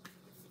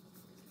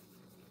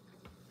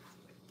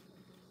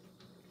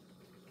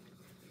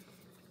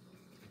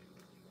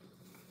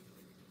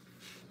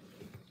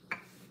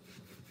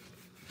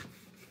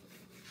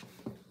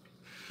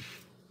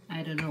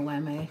 I don't know why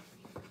my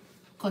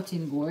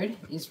cutting board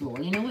is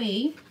rolling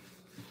away.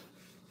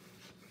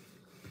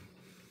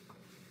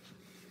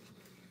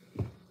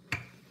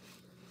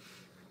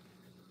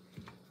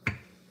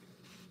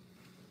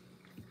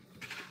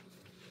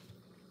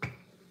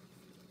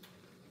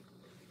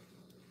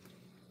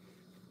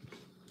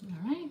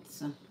 All right,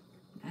 so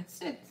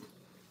that's it.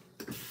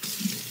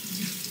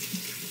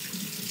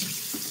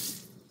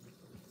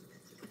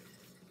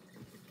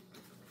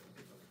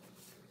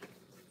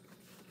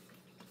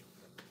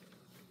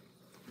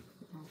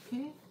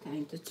 Okay,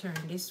 time to turn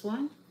this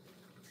one.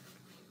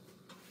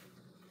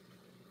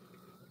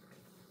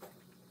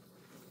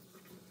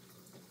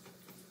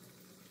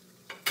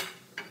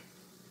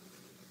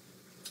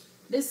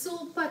 The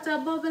soup pot a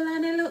bubble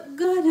and it look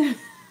good.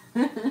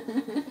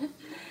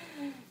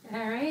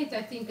 All right,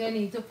 I think I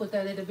need to put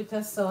a little bit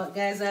of salt.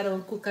 Guys, I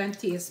don't cook and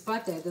taste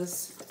pot. I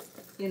just,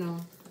 you know,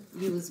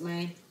 use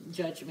my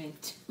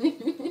judgment.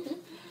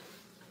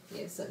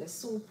 Yeah, so the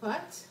soup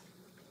pot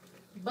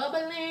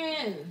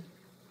bubbling.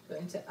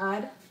 Going to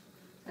add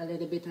a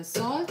little bit of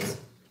salt.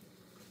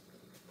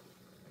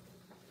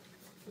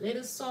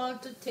 Little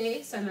salt to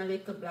taste and a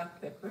little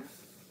black pepper.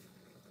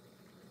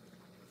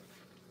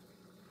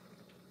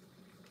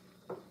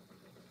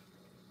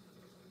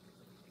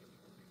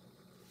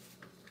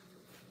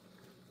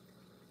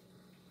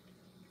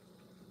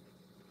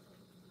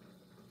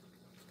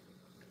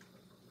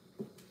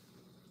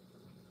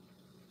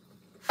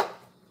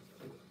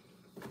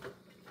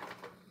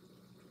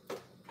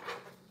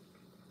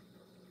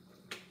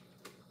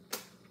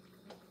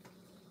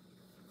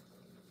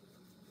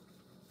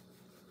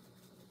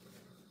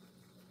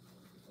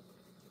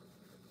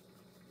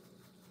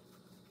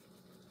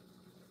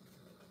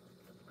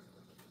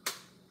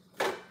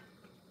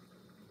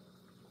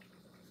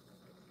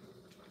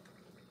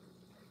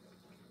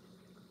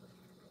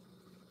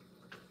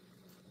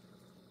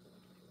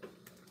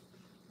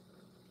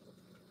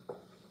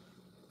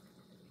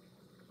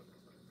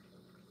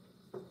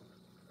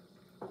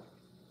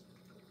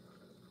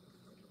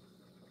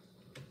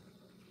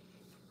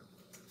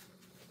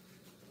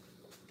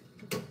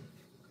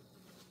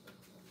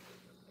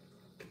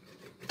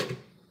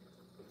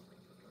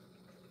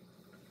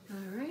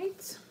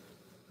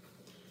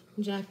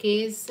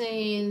 Jackie is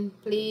saying,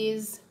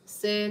 please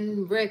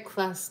send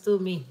breakfast to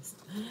me.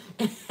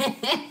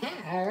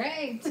 All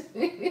right.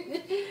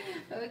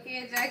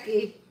 Okay,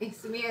 Jackie.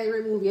 It's me. I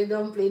remove your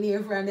dumpling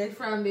here from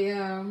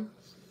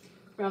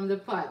the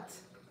pot.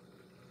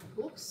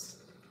 Oops.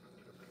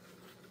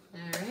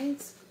 All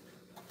right.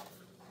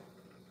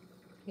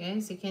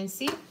 Yes, you can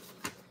see.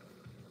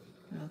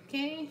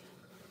 Okay.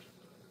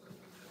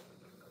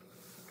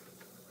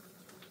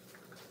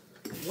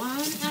 One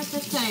at a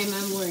time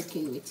I'm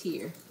working with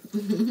here.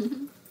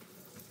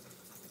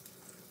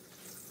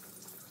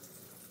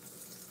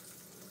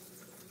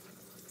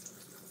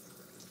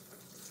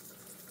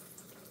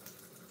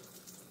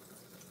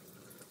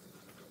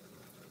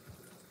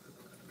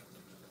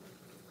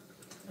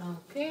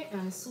 Okay,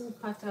 and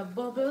soup pot a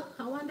bubble.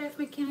 I wonder if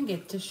we can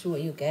get to show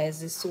you guys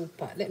the soup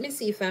pot. Let me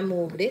see if I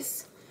move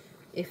this,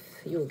 if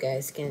you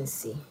guys can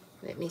see.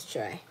 Let me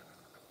try.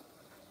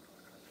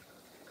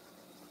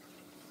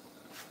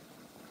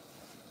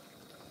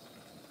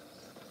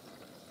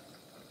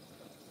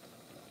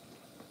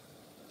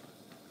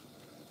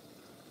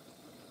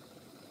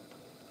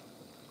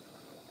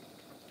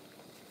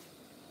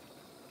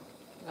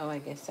 Oh, I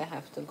guess I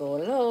have to go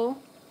low.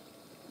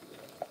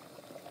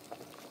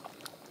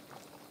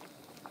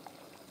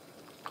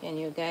 Can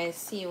you guys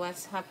see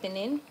what's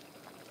happening?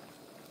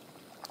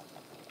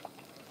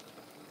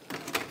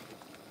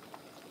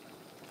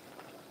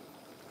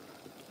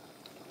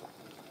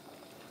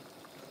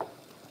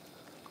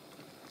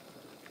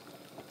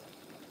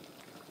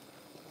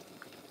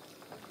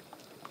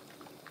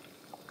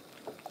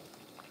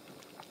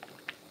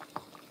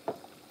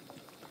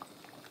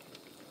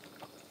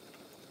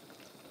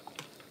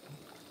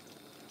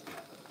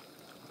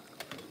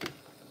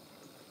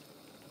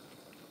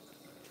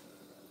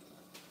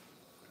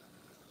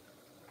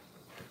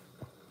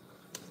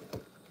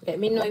 Let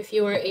me know if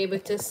you were able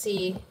to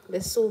see the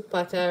soup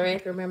pot, all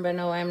right? Remember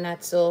now I'm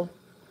not so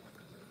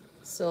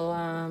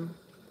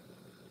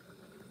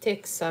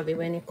tech savvy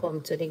when it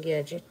comes to the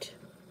gadget.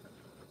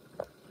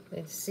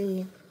 Let's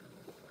see.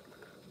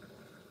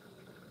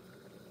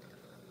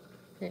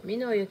 Let me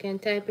know. You can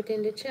type it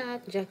in the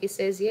chat. Jackie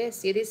says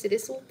yes. You did see the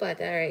soup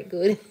pot. All right,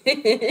 good.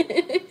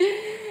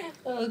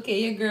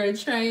 Okay, your girl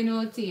trying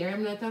out here.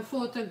 I'm not a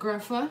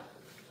photographer,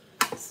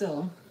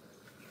 so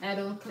I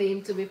don't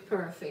claim to be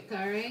perfect,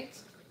 all right?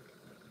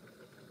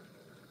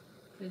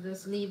 We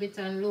just leave it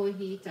on low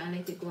heat and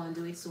let it go and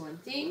do its own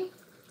thing.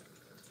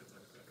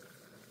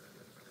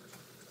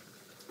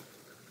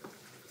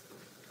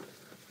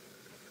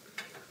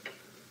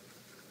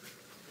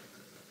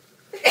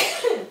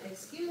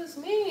 Excuse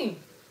me.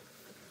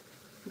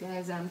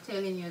 Guys, I'm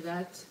telling you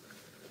that,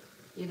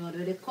 you know,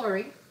 the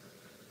curry,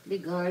 the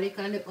garlic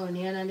and the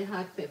onion and the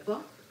hot pepper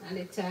and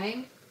the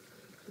thyme,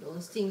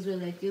 those things will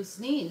let you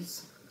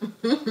sneeze.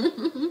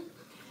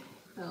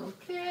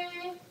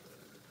 Okay.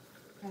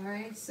 All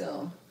right,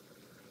 so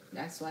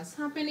that's what's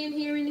happening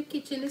here in the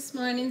kitchen this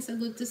morning. So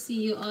good to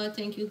see you all.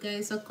 Thank you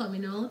guys for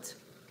coming out.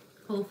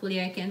 Hopefully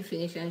I can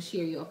finish and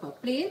share you up a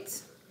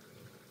plate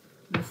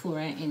before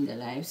I end the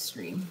live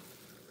stream.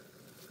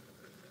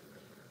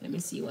 Let me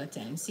see what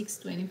time.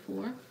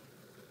 6:24.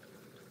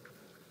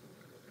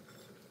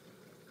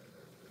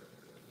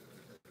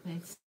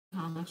 Let's see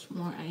how much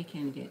more I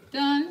can get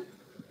done.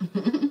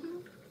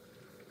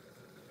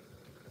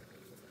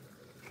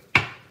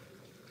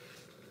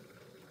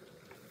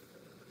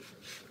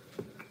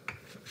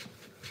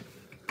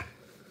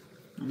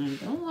 And I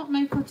don't want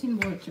my cutting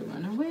board to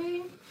run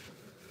away.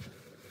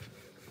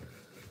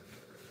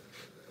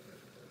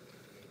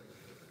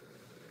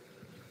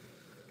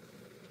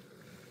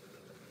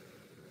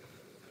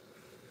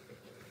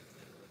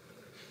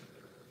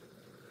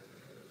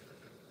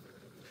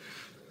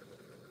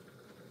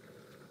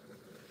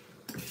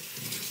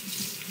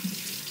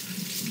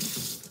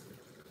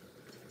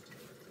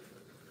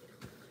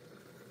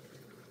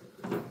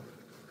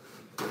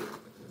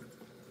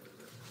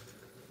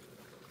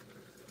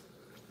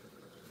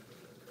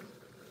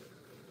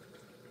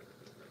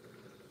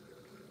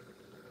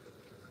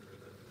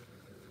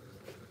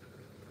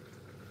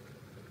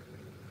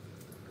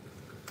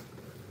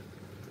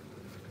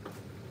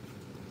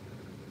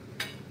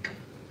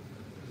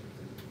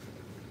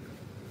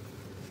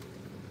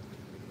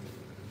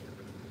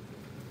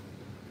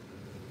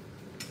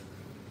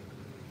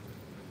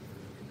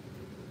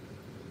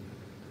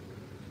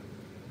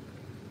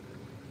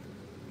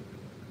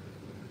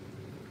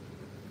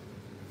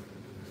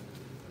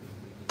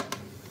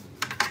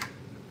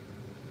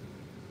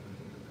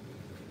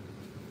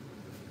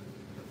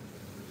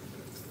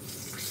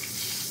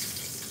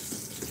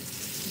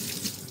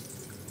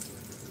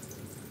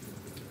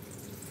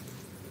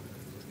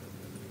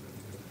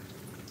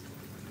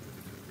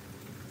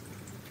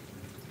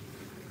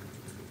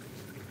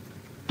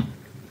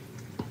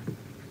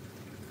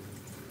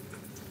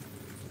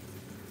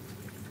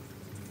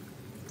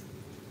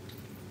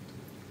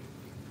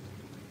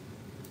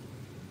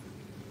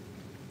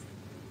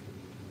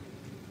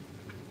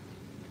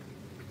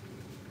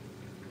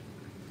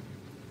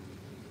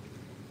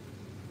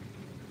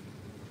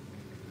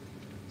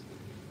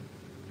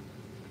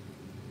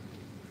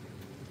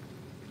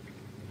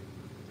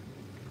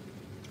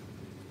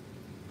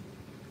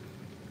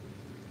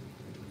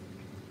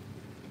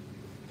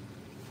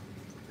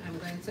 I'm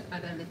going to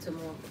add a little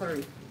more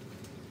curry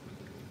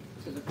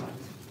to the pot.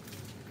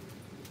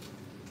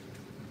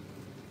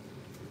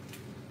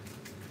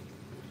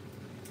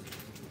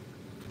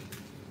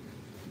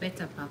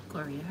 Better pack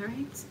curry,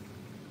 alright?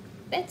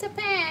 Better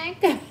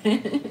pack!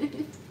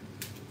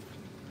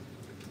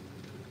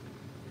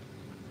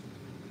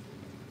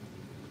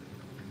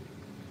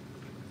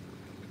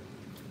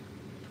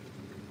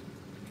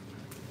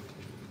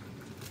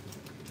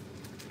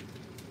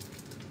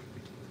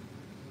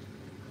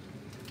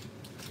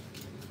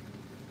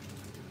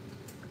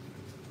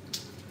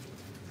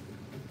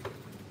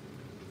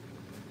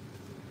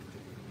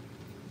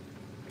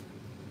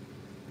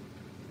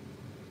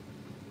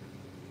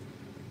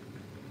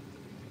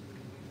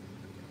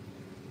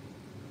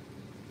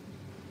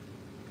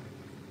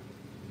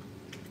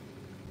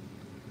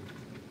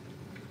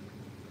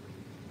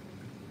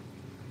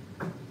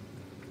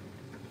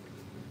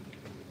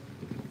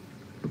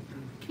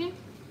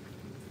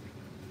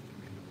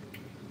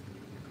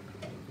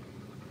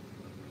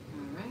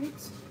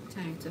 Alright,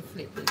 time to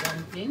flip the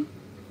dumpling.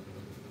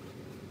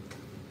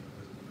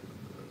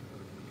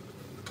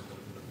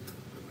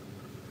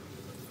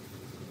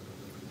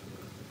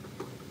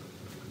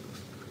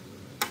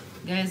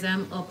 Guys,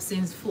 I'm up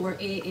since 4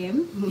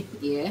 a.m.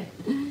 Yeah,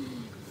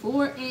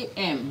 4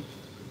 a.m.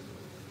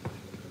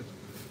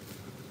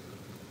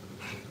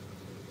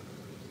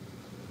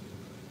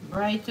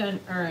 Bright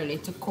and early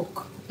to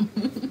cook.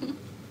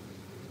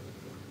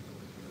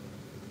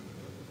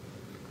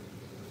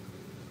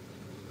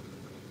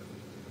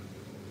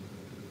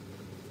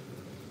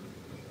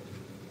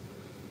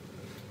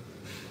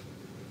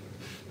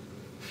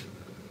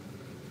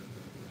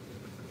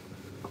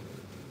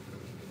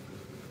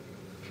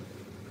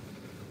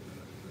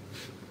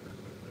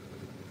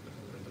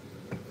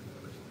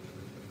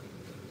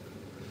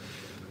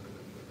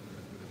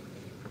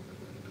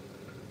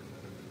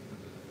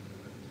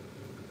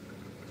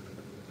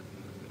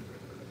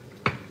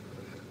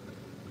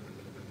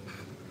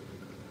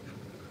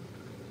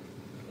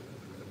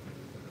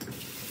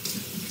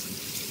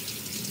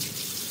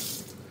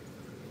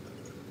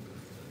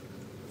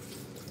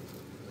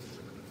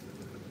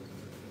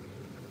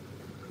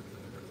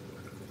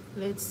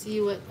 Let's see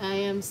what I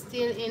am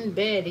still in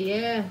bed,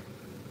 yeah.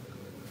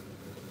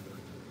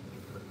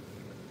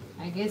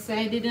 I guess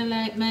I didn't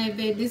like my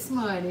bed this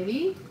morning,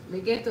 eh?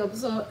 We get up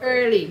so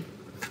early.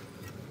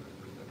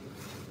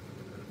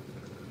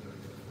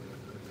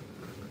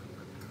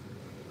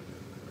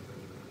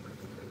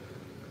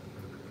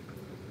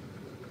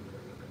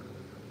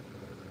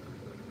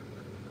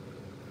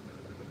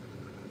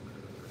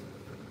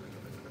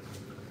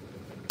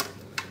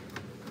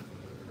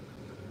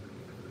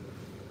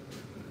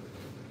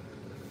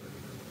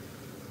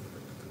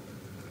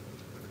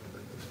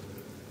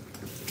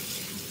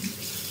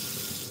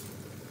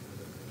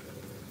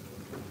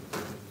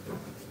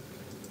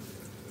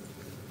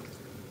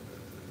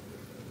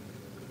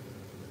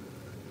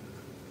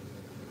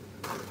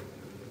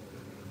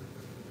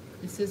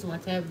 This is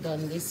what I've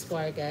done this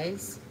far,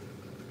 guys.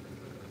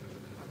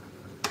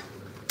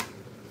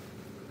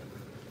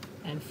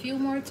 And few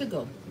more to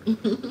go.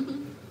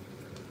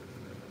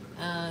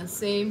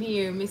 Same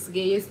here, Miss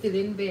Gay is still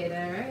in bed,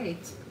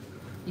 alright.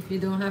 If you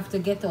don't have to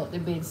get out the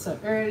bed so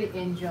early,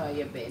 enjoy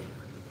your bed.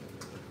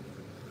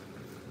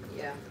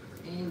 Yeah,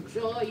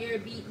 enjoy your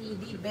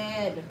BED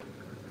bed.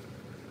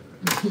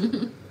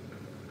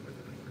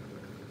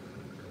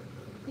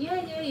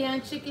 Yeah,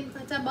 chicken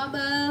pata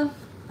bubble.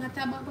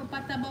 Pata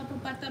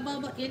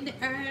bubble in the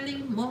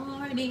early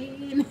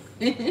morning.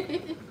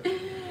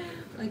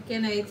 What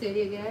can I tell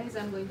you guys?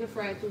 I'm going to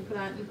fry 2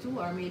 plantain, 2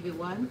 or maybe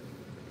 1.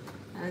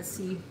 I'll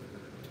see,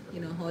 you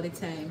know, how the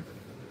time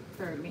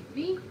permit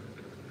me.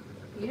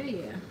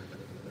 Yeah.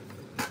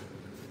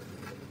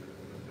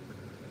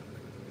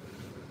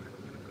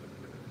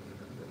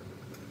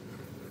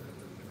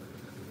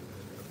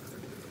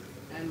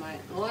 And my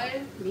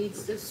oil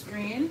needs to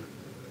strain,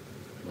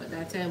 but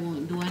that I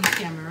won't do on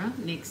camera.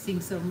 Next thing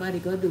somebody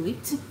go do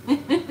it.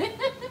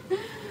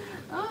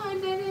 Oh,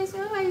 and then I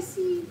saw, I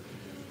see.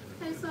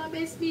 I saw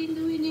Bess been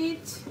doing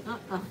it.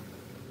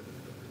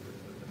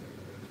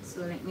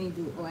 So let me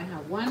do, I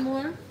have 1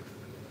 more.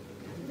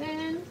 And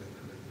then,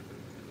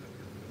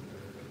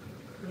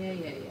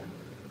 yeah.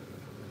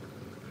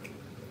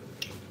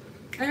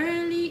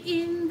 Early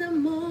in the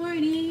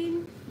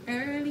morning,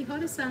 how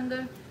the song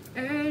go?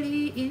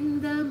 Early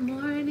in the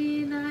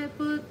morning, I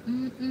put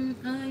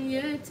on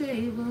your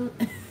table.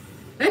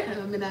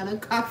 I'm in a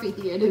coffee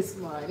here this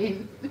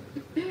morning.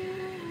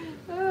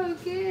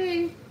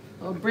 Okay.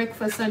 Or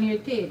breakfast on your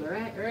table,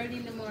 right? Early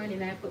in the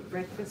morning, I put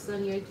breakfast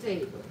on your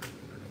table.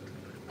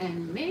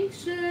 And make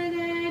sure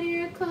that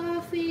your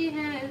coffee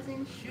has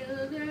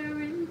sugar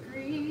and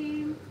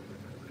cream.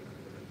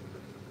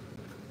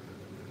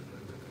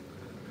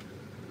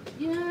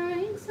 Your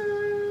eggs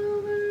are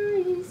over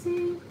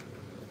easy.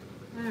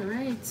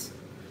 Alright.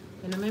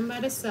 And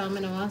remember the song,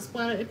 and I want to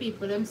spoil the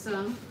people them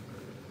song.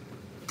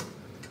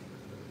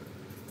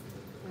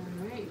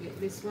 Alright, get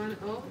this one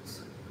out.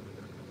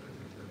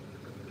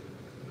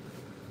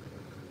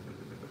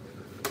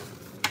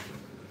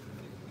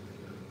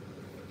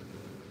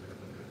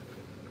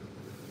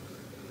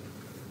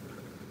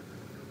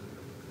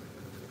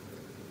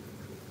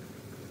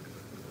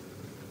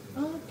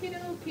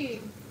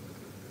 Okay.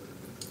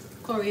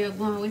 Curry are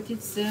going with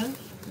itself.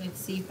 Let's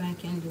see if I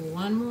can do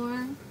 1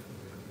 more.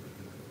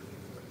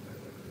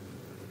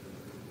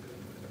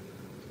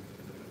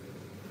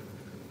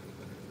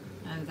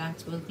 And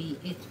that will be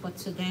it for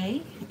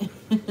today.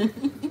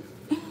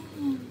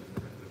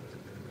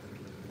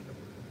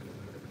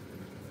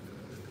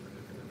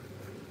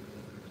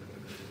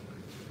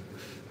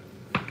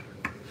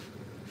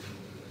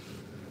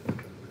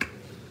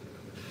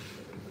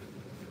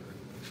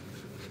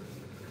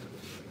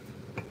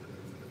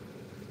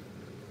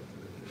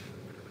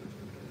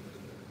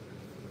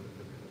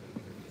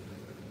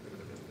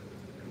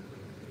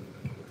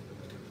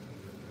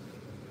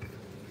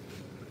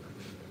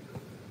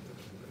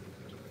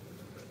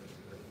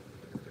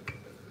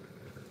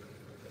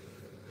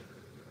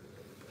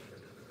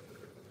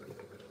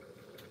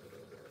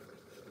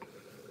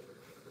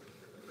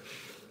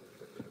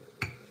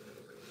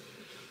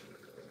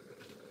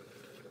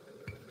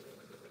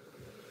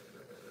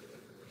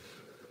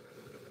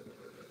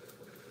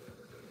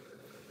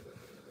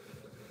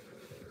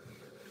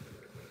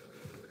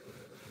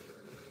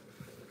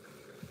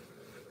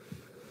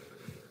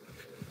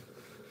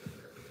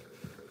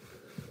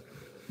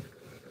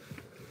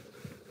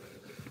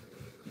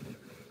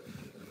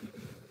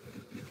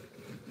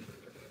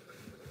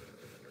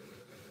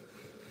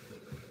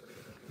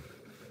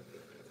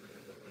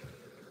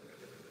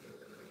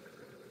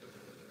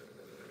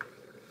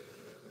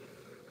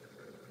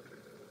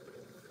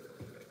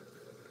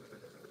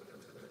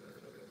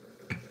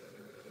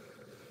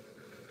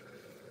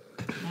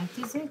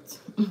 is it.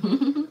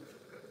 The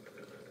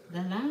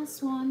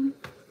last one.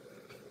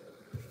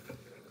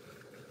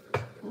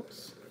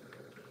 Oops.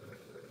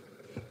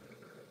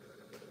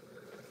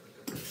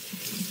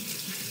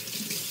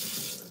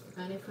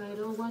 And if I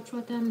don't watch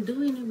what I'm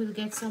doing, I will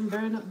get some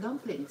burn up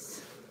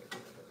dumplings.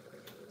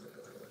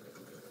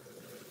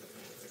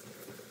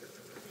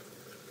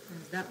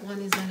 And that one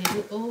is a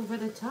little over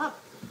the top.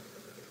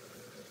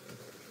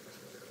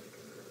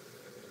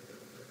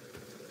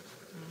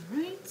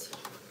 Alright.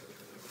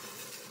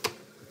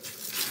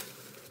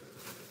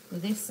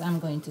 With this, I'm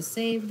going to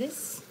save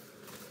this,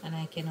 and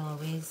I can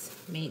always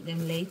make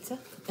them later.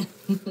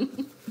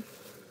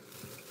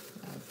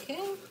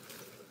 Okay.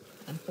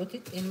 And put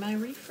it in my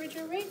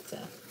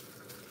refrigerator.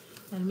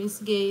 And Miss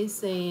Gay is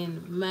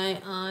saying,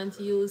 my aunt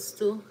used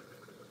to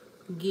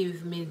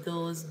give me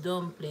those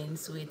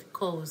dumplings with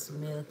cow's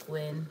milk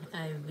when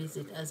I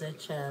visit as a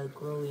child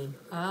growing.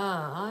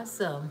 Ah,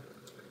 awesome.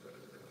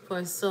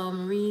 For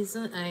some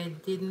reason, I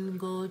didn't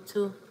go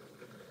to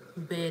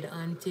bed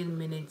until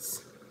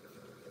minutes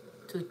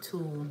to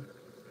 2.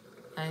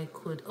 I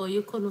could. Oh,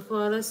 you couldn't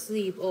fall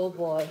asleep? Oh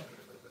boy.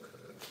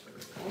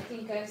 I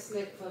think I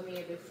slept for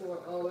maybe 4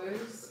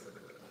 hours.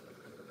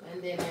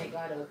 And then I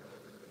got up.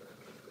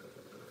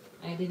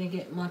 I didn't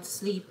get much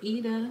sleep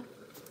either,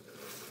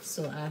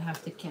 so I'll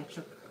have to catch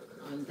up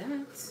on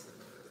that.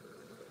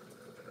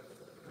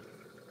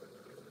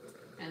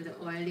 And the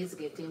oil is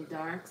getting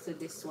dark, so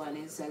this one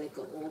is a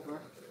little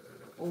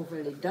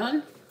overly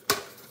done.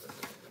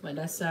 But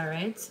that's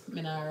alright.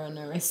 I'm not run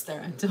a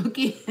restaurant,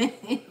 okay?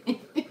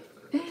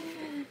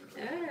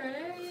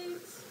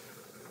 Alright.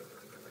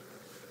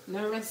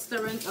 No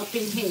restaurant up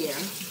in here.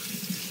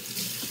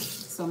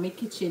 So my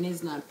kitchen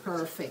is not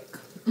perfect.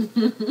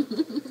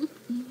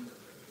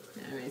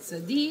 Alright, so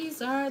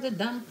these are the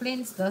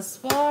dumplings thus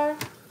far.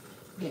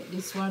 Get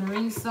this one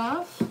rinsed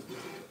off.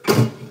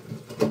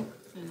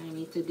 And I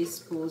need to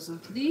dispose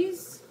of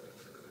these.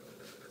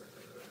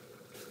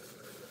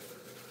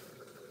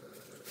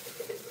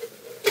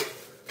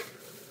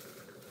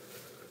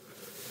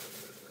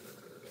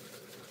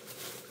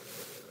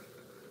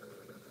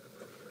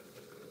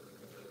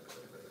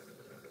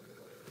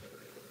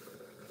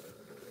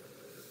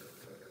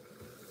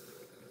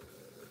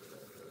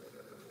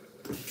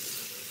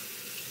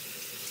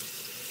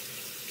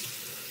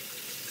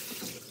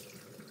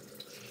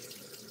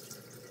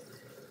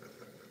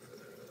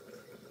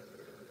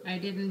 I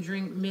didn't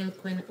drink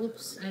milk when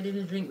I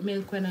didn't drink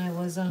milk when I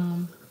was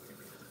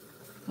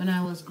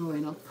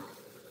growing up.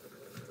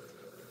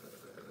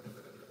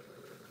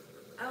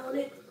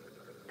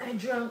 I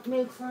drank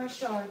milk for a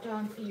short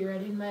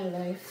period in my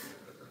life.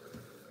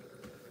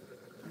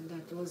 And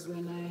that was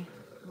when I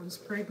was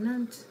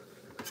pregnant.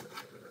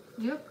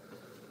 Yep.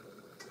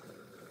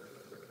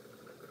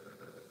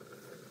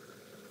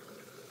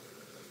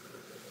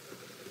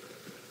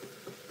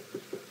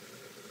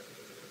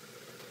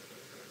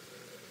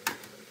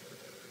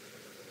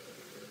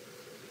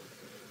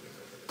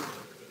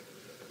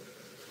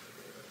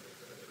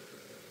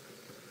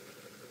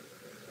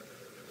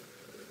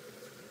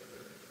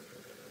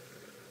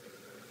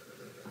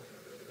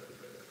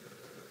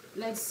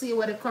 Let's see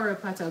what the curry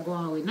pot are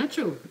going with. Not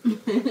true.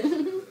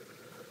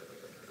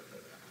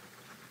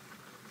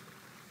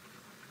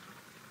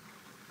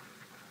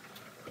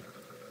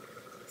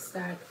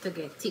 Start to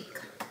get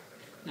thick.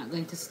 Not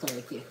going to stir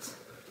it yet.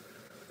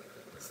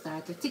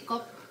 Start to thick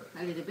up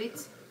a little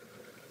bit.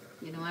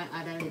 You know, I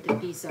add a little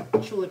piece of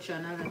chocha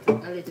and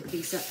a little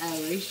piece of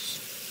Irish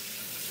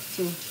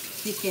to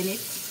thicken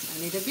it a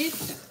little bit.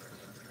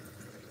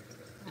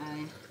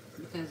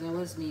 Because I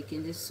was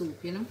making the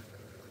soup, you know,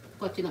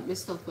 cutting up the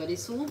stuff for the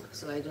soup,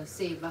 so I just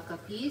save back a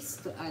piece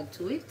to add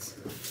to it.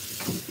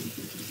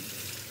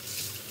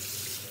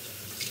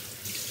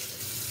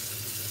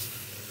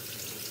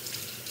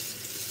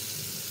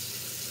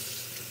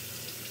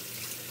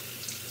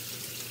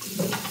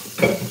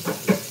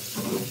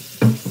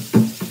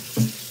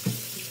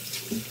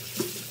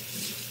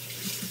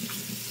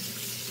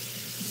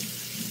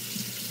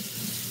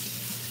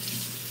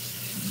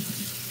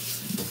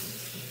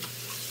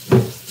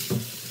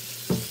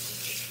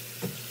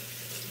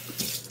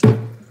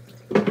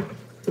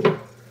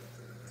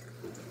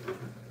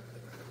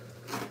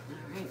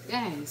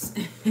 Guys,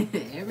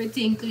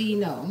 everything clean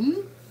now.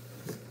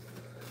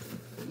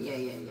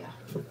 Yeah.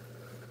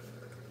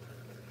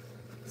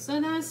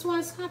 So that's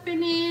what's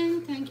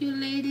happening. Thank you,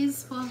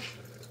 ladies, for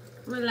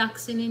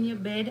relaxing in your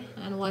bed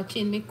and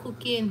watching me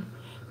cooking.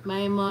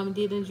 My mom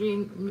didn't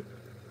drink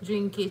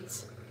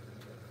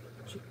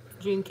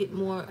it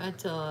more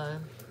at all.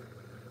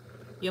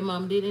 Your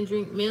mom didn't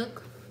drink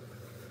milk?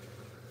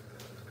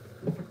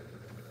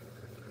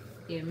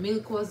 Yeah,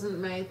 milk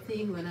wasn't my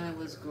thing when I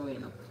was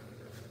growing up.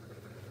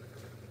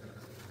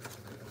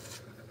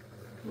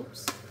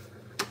 Oops,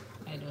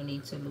 I don't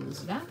need to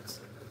lose that.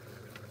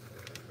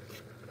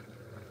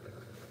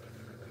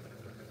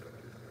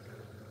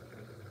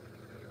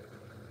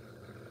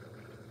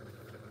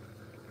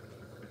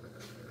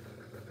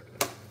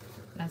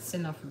 That's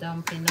enough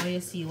dumpling. Now you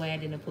see why I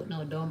didn't put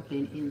no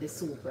dumpling in the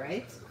soup,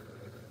 right?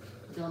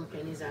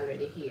 dumpling is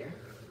already here.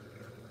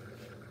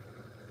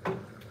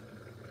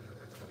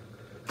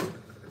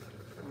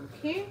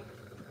 Okay,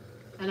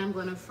 and I'm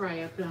gonna fry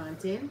a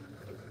plantain.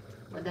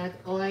 But that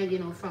oil, you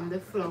know, from the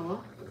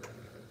flour,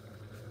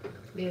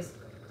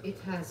 it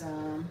has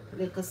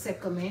little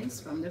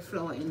segments from the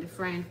flour in the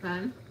frying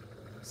pan.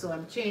 So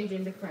I'm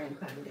changing the frying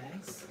pan,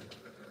 guys.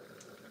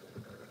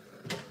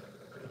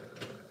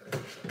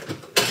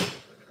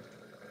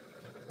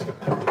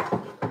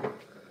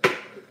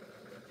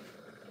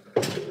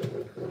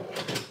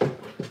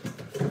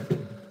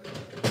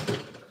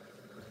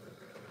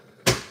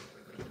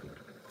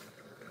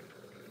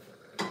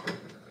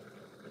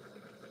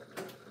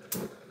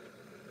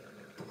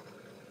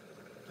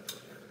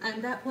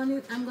 And that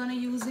one, I'm gonna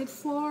use it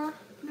for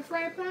the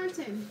fried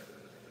plantain.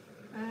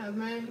 I have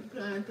my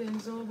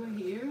plantains over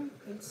here.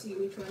 Let's see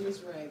which one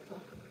is riper.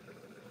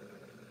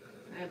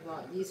 I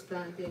bought these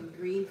plantain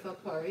green for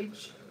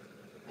porridge.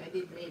 I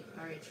did make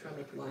porridge from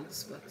it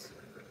once, but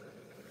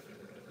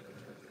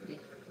they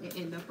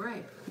end up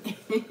ripe.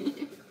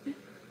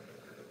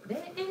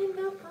 They end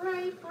up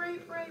ripe.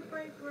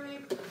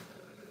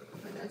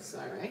 But that's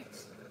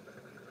alright.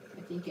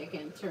 I think I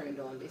can turn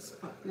on this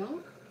pot now.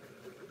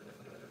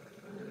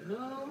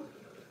 Hello.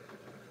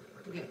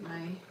 Get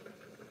my,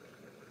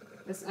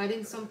 just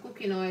adding some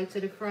cooking oil to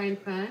the frying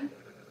pan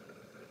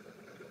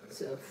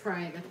to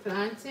fry the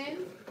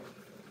plantain.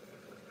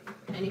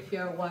 And if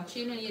you're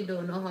watching and you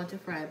don't know how to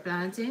fry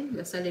plantain,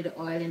 just a little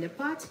oil in the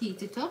pot,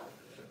 heat it up,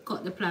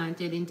 cut the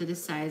plantain into the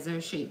size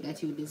or shape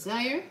that you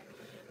desire,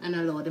 and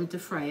allow them to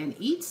fry on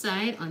each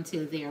side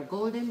until they are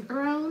golden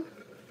brown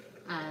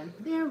and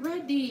they're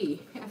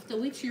ready, after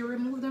which you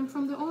remove them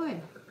from the oil.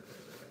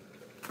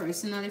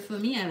 Personally, for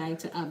me, I like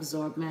to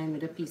absorb mine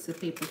with a piece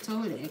of paper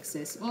towel, the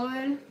excess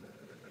oil.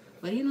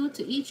 But you know,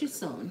 to each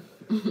its own.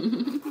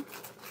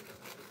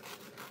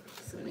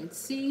 So let's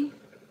see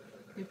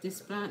if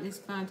this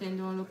plantain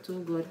don't look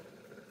too good.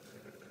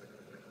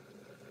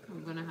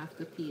 I'm gonna have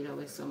to peel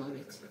away some of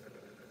it.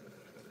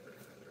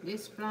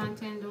 This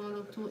plantain don't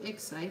look too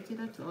excited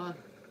at all.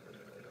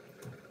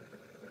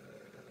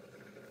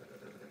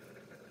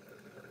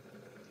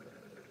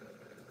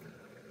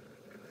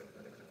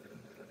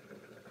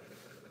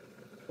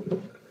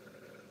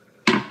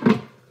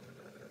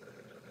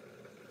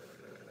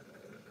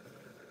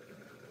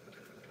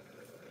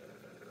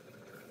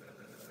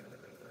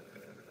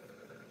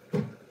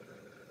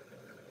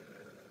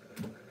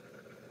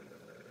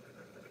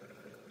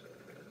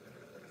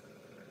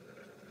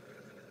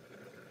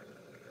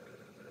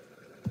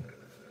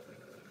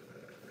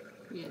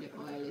 Yeah, the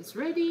oil is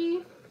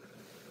ready.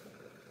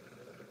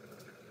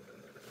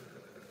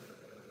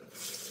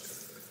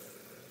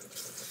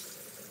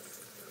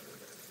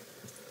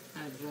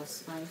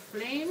 Adjust my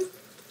flame.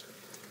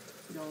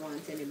 Don't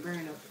want any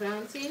burn of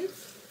plantain.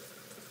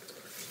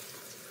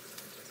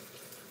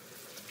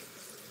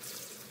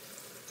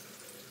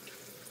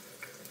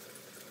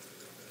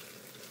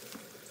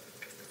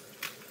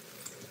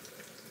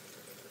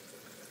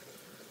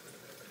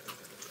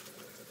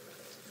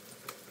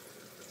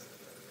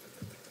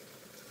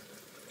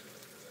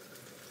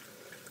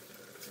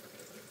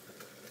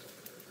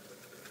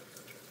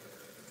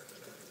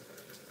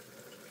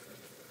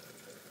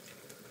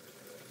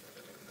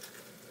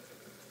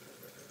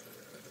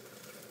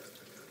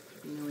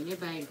 You know, when you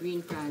buy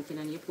green plantain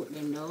and you put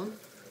them down,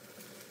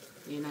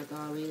 they're not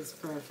always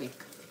perfect.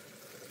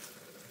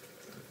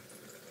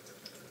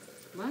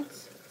 But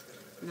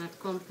not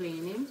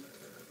complaining.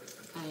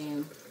 I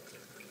am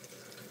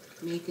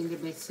making the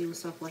best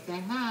use of what I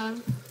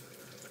have.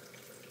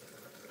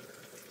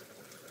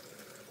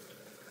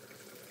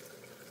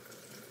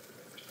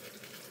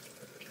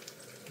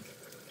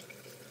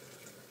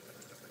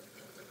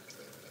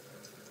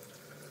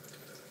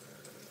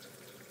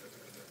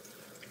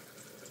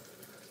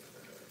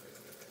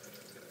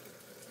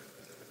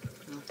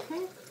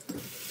 Okay.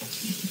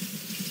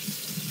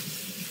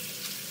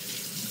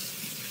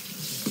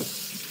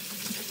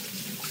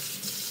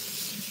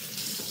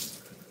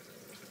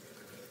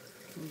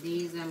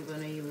 These I'm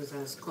going to use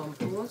as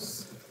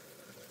compost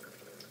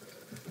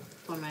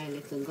for my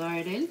little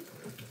garden.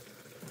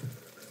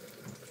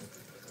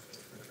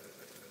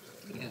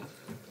 Yeah.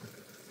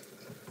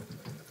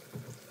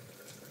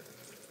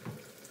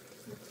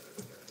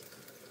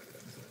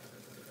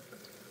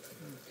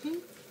 Okay.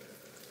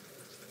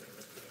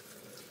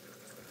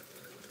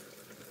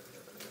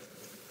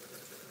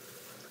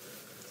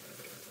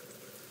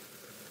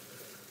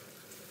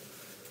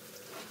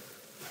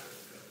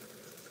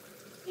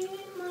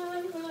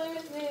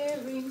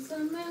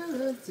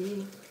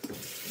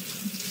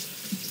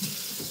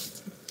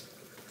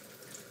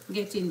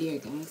 Get in there,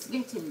 guys.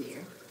 Get in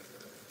there.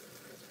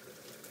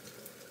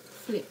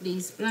 Flip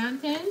these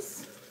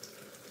plantains.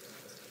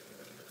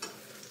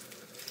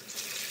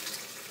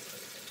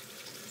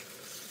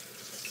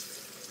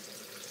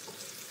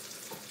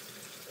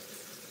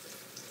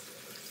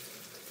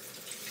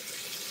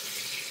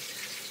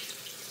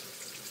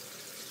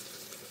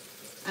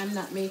 I'm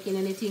not making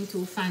anything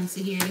too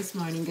fancy here this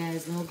morning,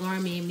 guys. No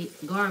gourmet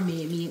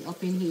meal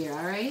up in here,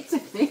 all right?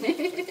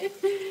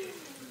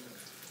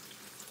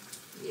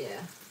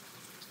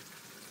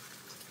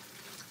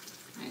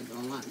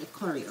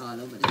 curry all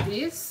over the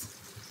place.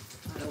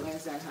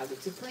 Otherwise, I'll have it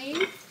to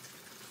clean.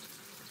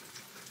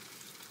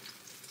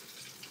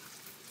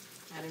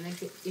 I don't know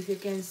if you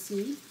can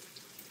see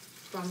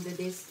from the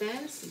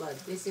distance, but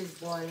this is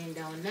boiling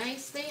down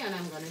nicely, and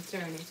I'm going to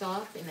turn it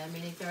off in a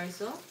minute or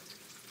so.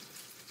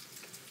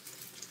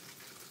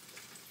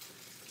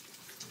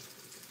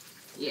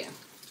 Yeah,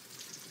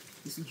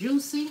 it's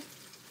juicy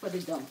for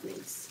the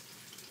dumplings.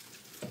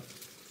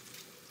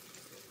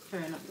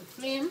 Turn up the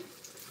flame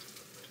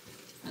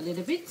a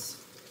little bit,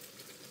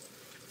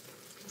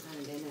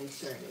 and then I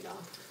turn it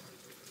off.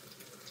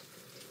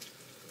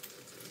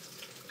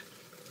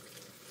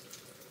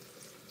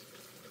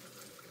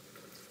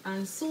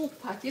 And soup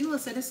pot, you know,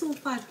 so the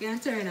soup pot can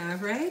turn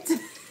off, right? You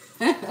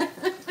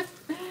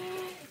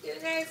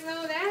guys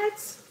know that?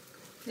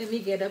 Let me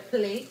get a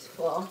plate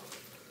for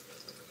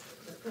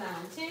the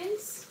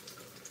plantains.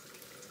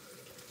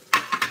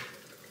 I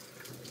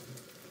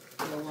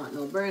don't want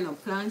no burn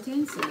up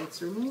plantains, so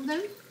let's remove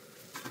them.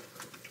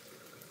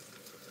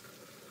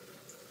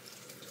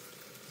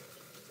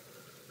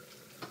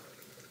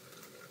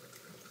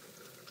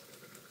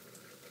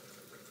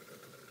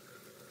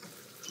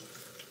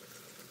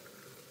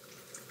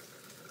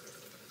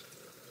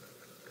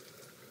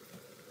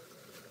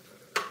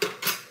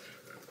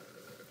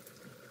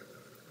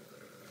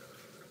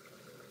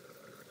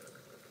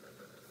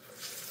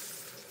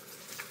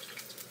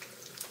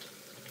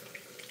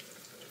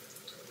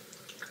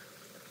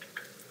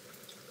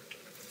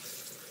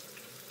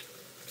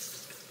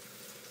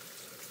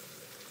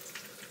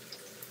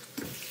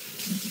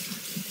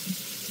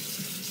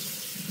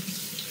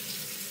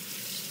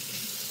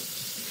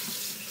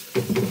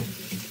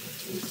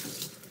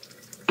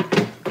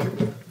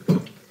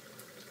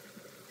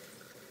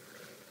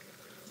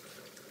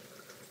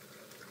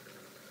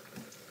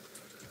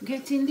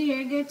 Get in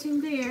there, get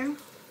in there.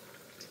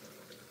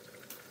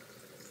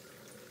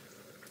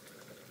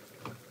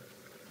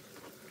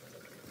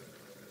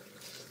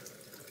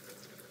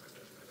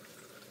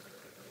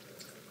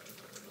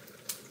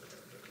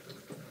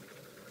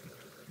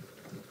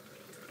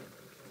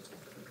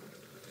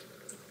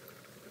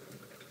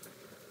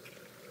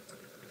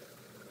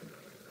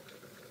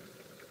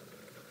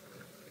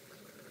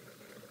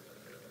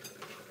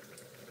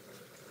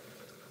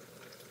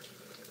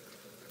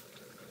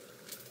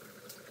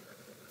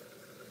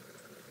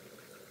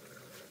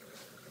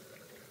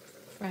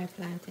 Fried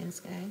plantains,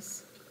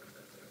 guys.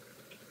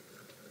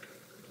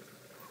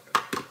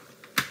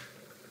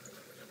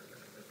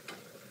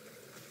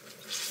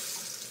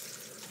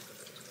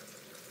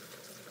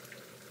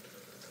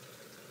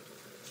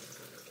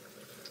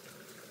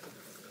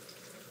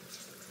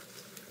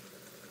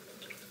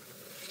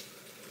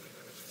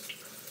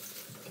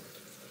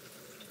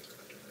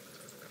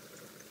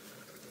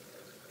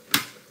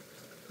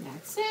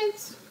 That's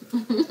it.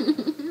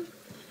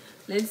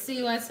 Let's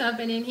see what's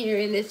happening here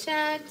in the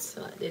chat.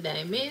 What did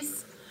I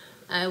miss?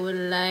 I would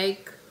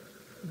like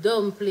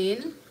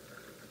dumpling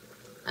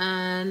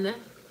and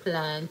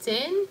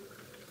plantain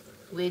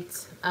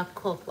with a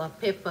cup of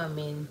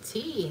peppermint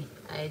tea.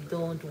 I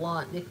don't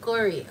want the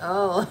curry.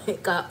 Oh,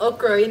 it got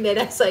okra in there,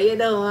 that's why you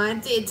don't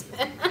want it.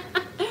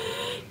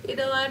 You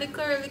don't want the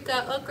curry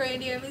because okra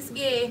in there, Miss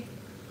Gay.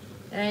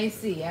 I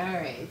see,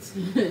 alright.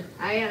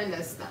 I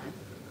understand.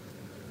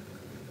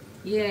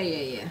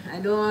 Yeah. I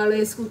don't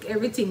always cook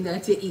everything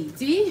that you eat,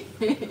 eh?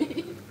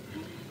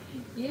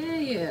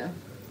 Yeah.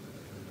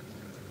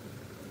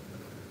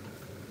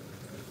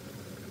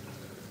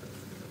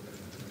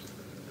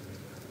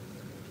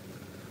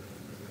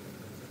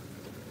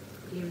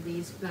 Give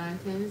these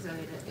plantains a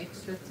little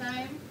extra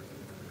time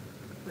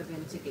for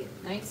them to get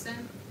nice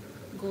and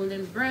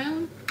golden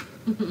brown.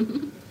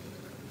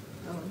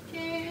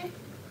 Okay,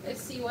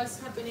 let's see what's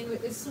happening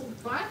with the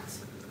soup pot.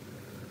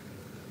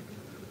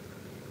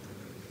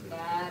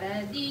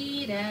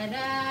 Da-da-dee,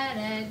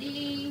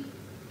 da-da-da-dee.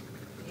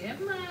 Yeah,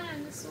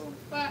 man, the soup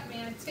pot,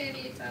 me I tell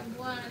you, it's a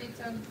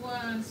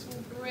guan,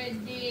 soup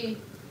ready.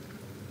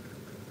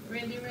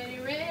 Ready.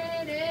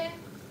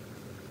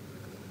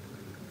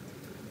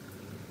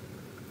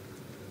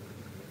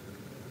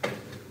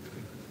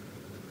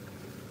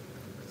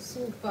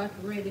 Soup pot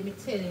ready, me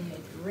telling you,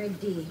 it's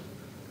ready.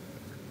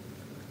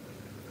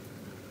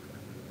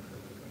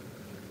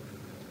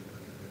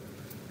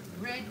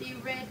 Ready.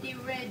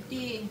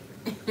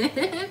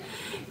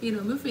 You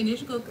know, we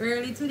finished cook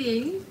early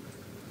today.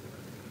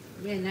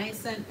 We're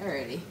nice and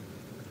early.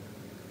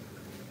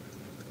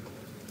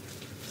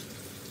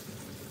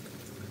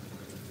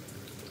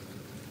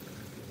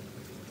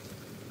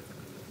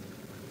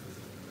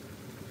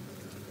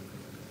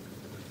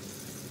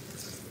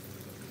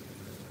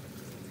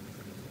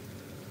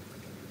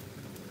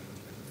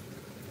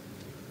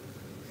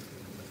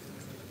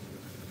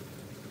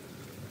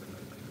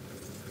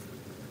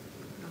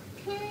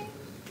 Okay.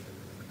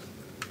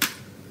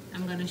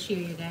 I'm gonna share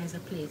you guys a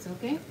plate,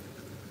 okay?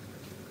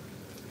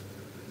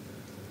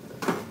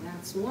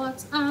 That's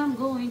what I'm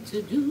going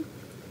to do.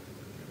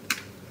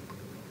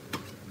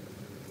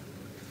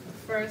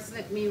 First,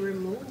 let me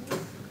remove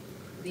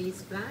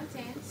these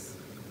plantains.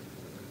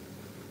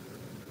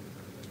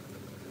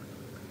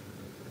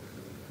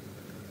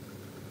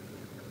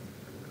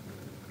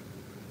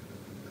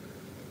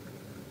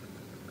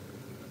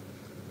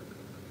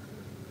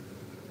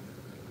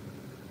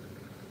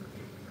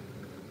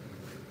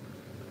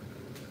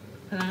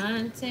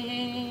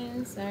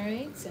 plantains. All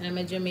right, I'm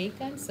a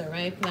Jamaican, so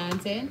right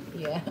plantain.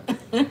 Yeah.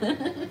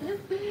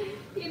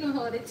 You know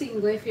how the thing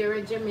go if you're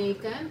a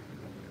Jamaican.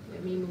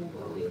 Let me move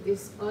away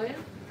this oil.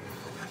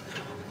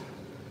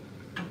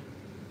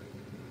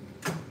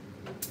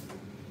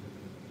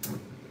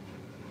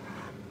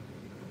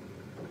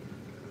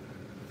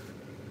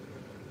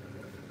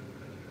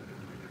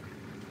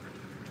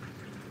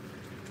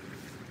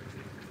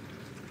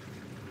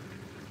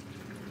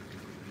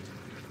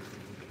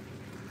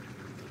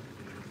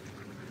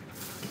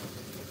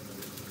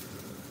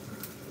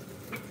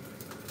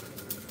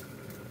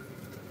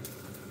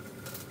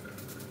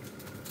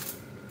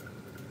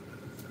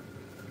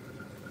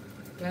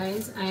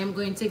 Guys, I am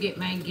going to get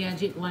my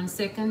gadget 1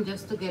 second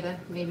just to get a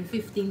maybe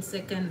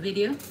 15-second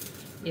video,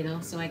 you know,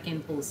 so I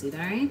can post it.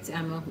 All right,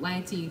 I'm a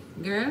YT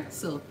girl,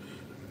 so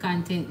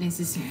content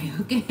necessary.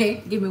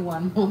 Okay, give me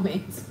one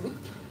moment.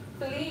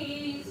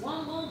 Please,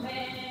 one moment.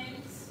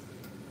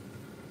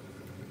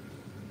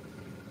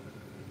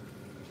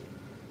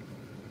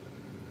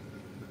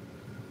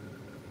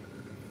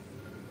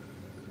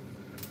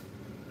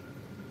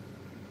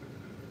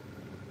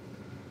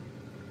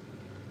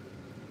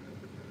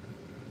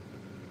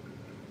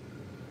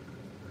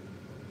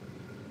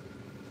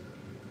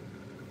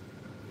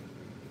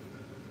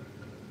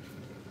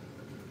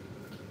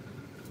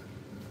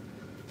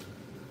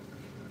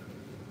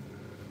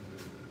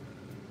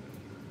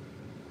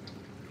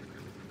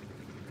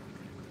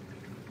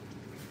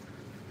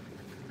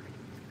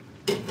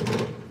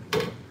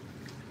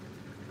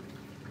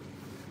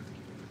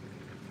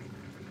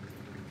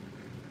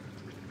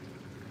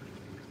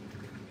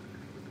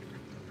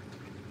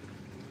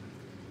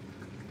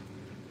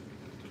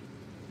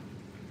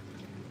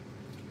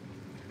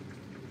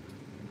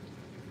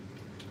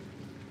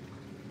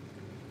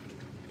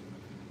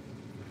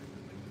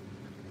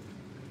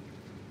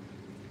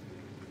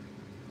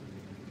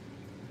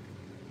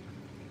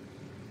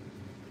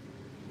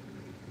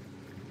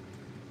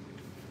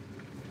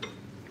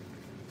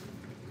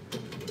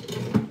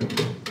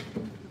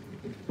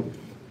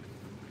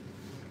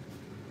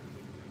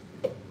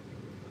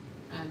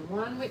 And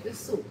one with the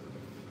soup.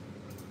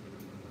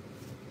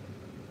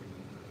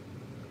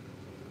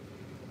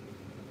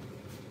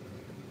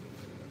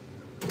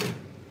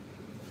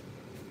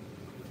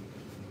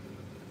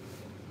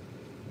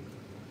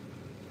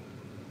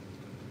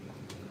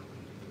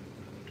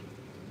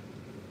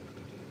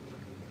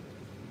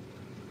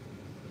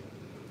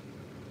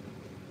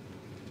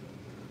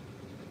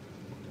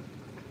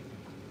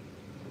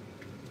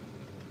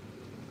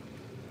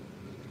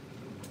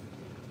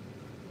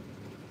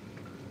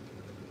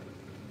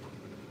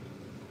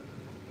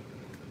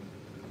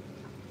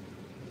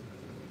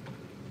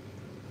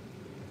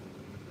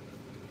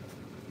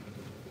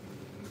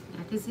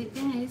 That is it,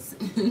 guys.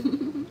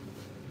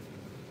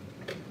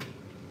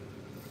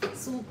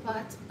 Soup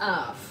pot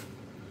off.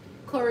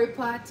 Curry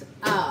pot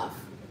off.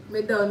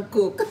 Me done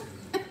cook.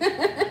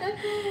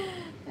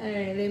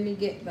 Alright, let me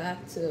get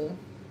back to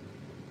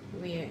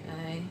where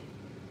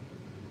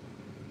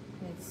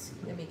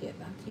let me get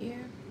back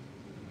here.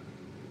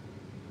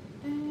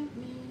 Let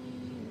me.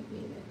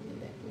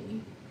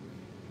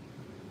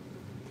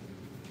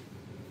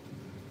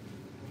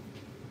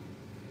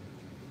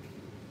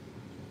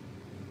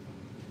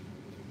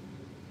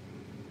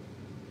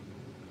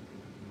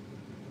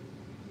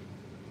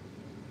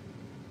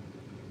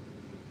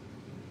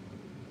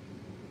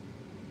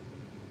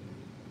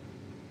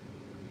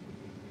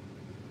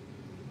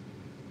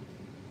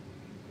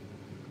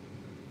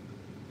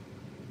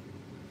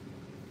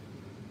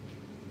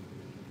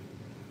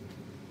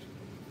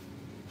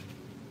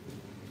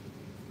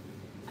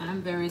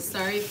 I'm very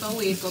sorry for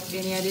wake up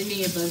any of the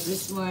neighbors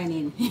this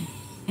morning.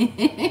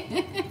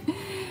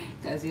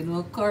 Because you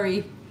know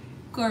curry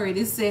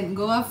the scent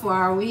go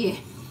far away.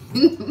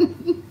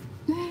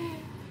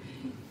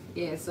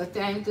 Yeah, so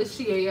time to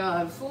share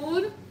your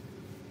food.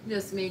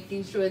 Just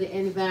making sure the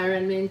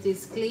environment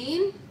is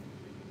clean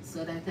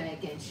so that I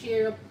can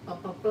share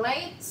up a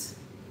plate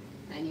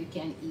and you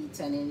can eat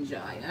and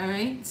enjoy, all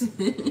right?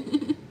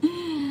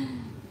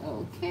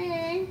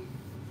 Okay.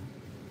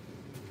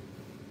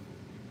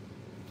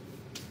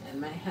 And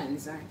my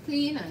hands are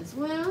clean as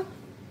well.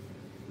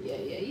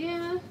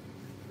 Yeah.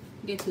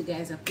 Get you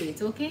guys a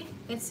plate, okay?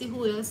 Let's see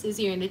who else is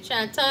here in the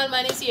chat.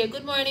 Tallman is here.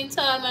 Good morning,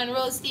 Tallman.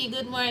 Roasty,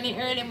 good morning.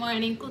 Early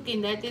morning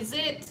cooking. That is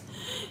it.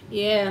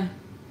 Yeah.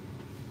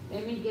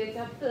 Let me get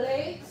a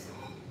plate.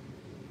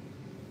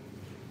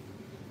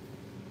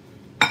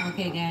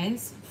 Okay,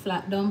 guys.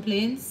 Flat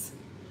dumplings.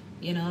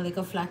 You know, like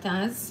a flat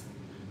as.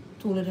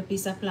 2 little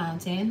piece of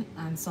plantain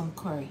and some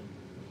curry.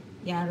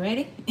 Y'all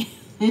ready?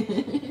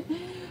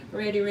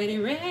 Ready.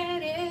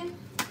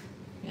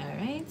 All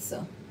right,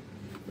 so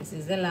this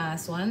is the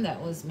last one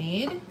that was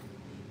made.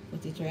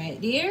 Put it right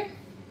there.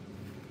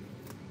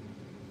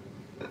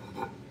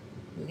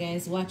 You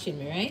guys watching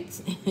me, right?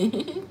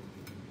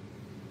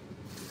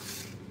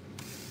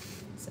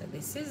 So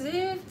this is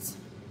it.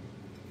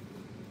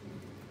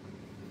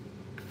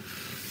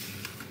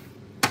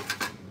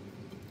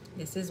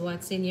 This is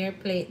what's in your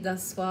plate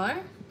thus far.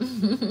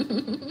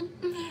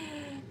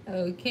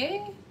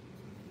 Okay,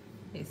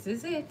 this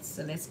is it.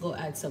 So let's go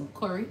add some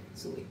curry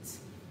to it.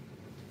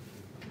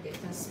 Get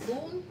a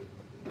spoon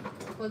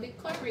for the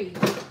curry.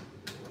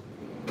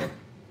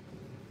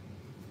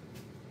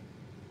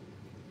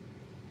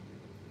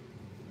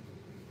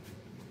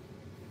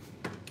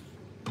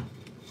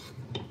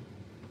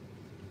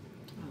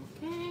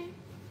 Okay.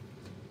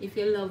 If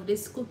you love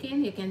this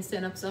cooking, you can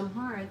send up some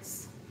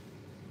hearts.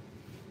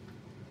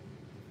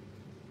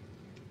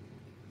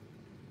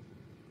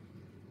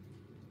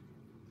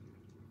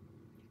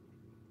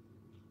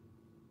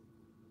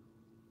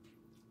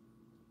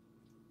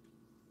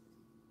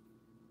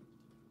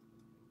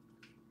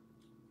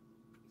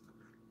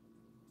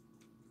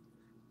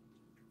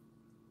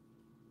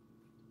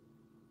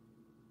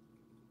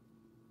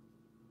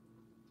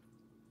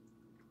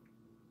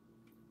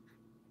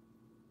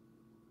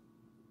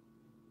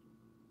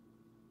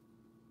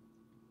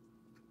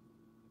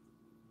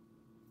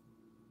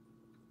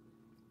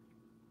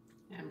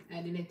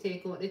 I didn't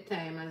take out the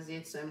thyme as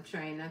yet, so I'm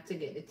trying not to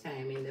get the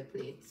thyme in the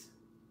plate.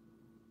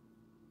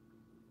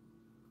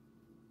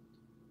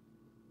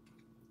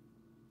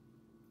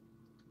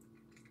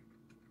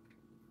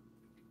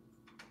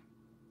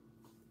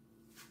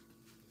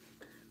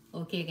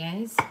 Okay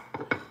guys,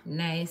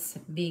 nice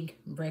big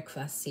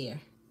breakfast here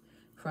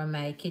from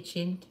my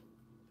kitchen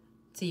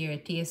to your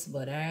taste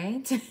bud, all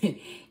right?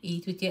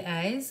 Eat with your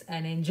eyes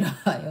and enjoy,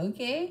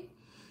 okay?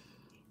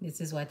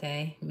 This is what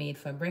I made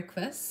for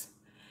breakfast,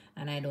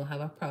 and I don't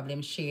have a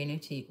problem sharing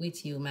it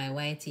with you, my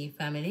YT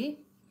family.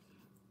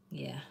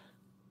 Yeah,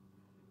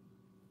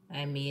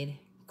 I made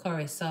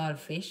curry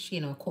saltfish,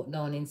 you know, cooked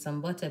down in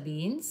some butter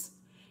beans,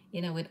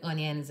 you know, with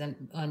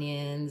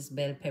onions,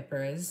 bell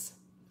peppers,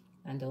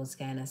 and those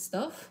kind of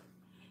stuff.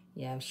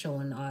 Yeah, I've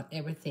shown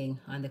everything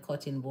on the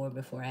cutting board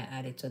before I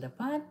add it to the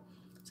pot.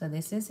 So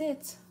this is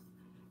it.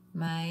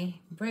 My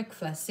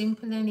breakfast,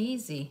 simple and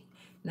easy.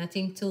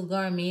 Nothing too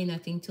gourmet,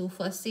 nothing too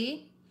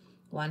fussy.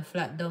 One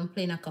flat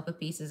dumpling, a couple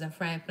pieces of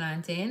fried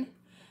plantain,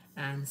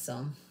 and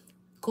some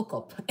cook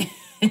up.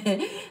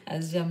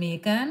 As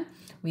Jamaican,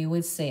 we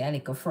would say a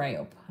little fry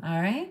up. All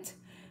right.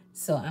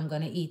 So I'm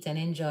gonna eat and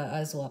enjoy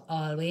as well,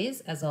 always.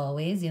 As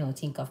always, you know,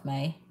 think of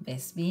my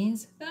Best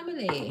Beans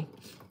family.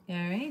 All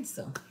right.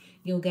 So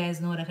you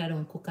guys know that I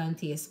don't cook and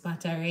taste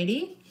pot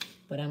already,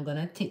 but I'm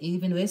gonna,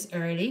 even though it's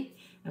early,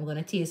 I'm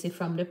gonna taste it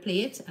from the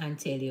plate and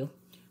tell you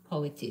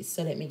how it is.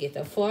 So let me get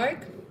a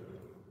fork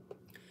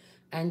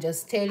and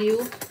just tell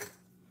you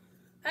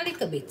a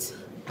little bit,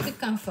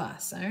 quick and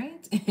fast. All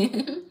right.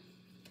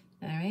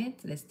 All right,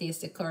 let's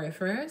taste the curry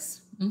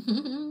first.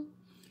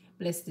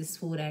 Bless this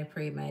food, I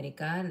pray, mighty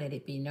God. Let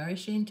it be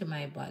nourishing to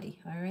my body.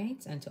 All right,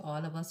 and to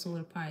all of us who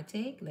will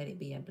partake, let it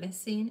be a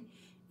blessing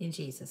in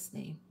Jesus'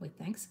 name. With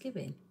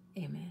thanksgiving,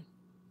 amen.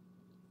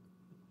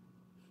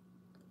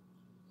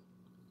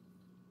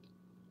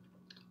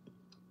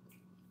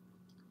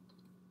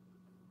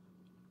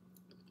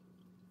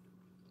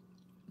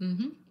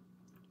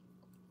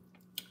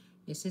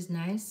 This is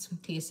nice.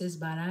 Taste is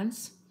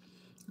balanced.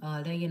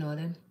 All the, you know,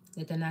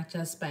 the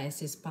natural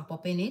spices pop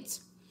up in it.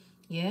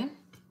 Yeah.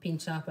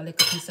 Pinch off a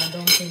little piece of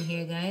dumpling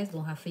here, guys.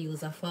 Don't have to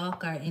use a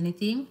fork or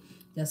anything.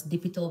 Just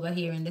dip it over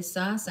here in the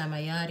sauce. I'm a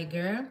yardie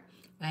girl.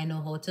 I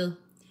know how to,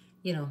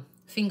 you know,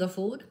 finger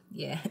food.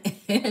 Yeah.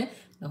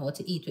 Know how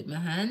to eat with my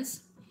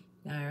hands.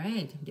 All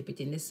right. Dip it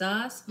in the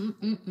sauce.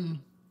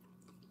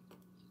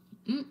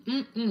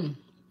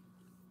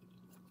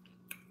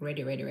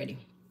 Ready, ready, ready.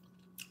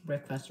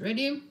 Breakfast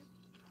ready.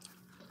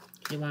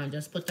 You want to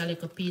just put a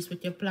little piece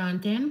with your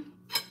plantain.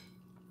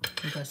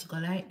 You just go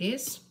like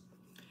this.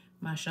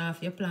 Mash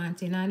off your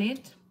plantain on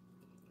it.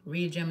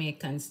 Real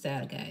Jamaican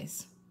style,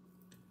 guys.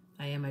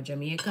 I am a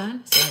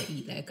Jamaican, so I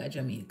eat like a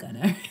Jamaican,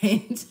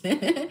 alright?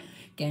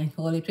 Can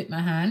hold it with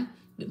my hand,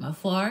 with my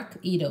fork,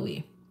 either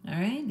way.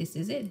 Alright, this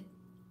is it.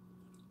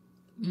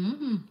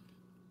 I'm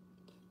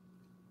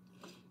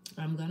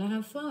gonna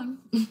have fun.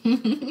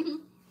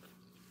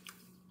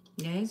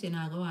 Guys, you're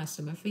not gonna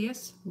see my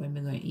face when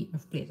we're gonna eat my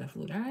plate of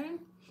food, alright?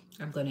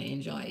 I'm gonna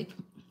enjoy it.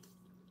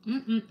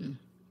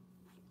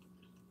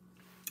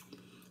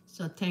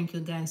 So thank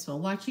you guys for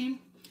watching.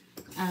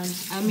 And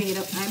I made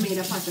a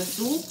pot of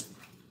soup.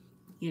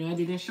 You know, I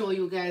didn't show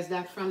you guys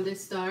that from the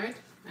start.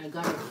 I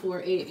got it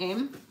 4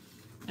 a.m.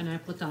 and I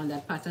put on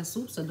that pot of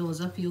soup. So those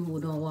of you who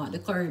don't want the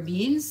curry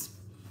beans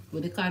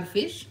with the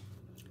codfish,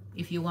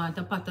 if you want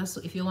a pot of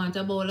soup, if you want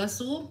a bowl of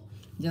soup,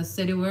 just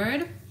say the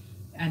word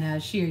and I'll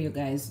share you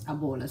guys a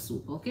bowl of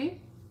soup, okay?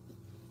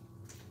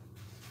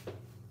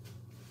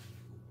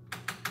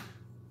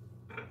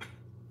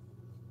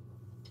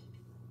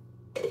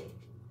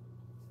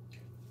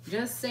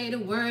 Just say the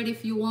word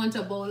if you want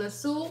a bowl of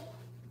soup,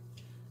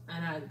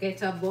 and I'll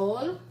get a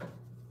bowl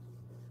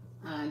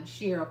and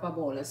share up a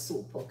bowl of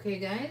soup, okay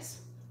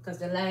guys? Because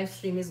the live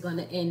stream is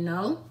gonna end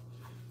now.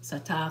 So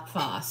talk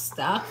fast.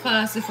 Talk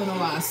fast if you don't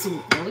want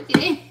soup,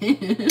 okay?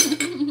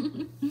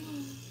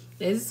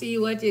 Let's see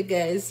what you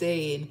guys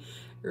saying.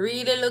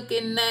 Really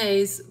looking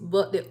nice.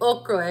 But the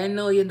okra, I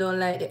know you don't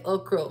like the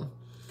okra.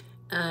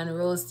 And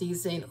Roasty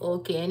saying,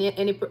 okay.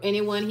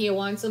 Anyone here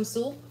want some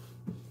soup?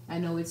 I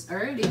know it's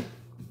early,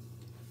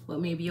 but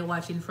maybe you're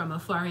watching from a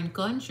foreign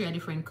country, a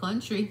different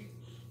country.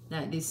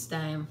 That this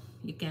time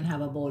you can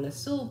have a bowl of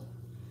soup.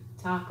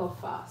 Taco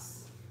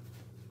fast.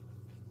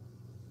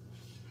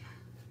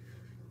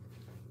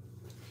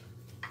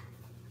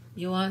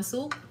 You want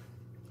soup?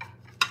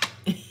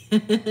 All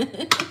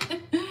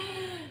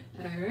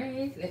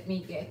right, let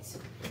me get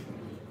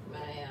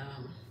my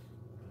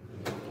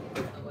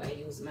how I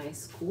use my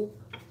scoop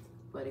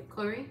for the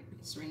curry.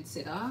 Let's rinse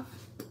it off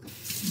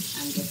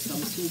and get some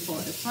soup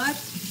out the pot.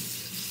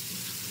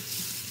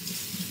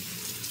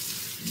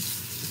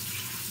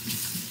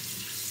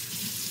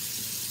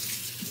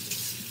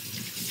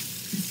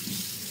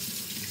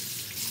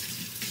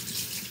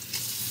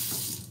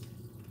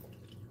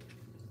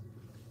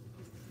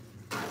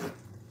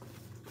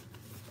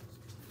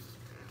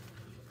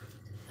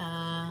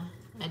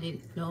 I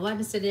didn't know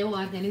what said they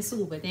want any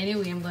soup, but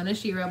anyway, I'm gonna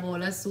share a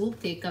bowl of soup,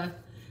 take a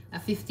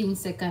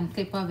 15-second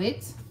clip of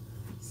it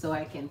so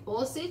I can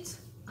post it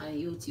on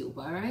YouTube,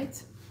 all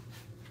right?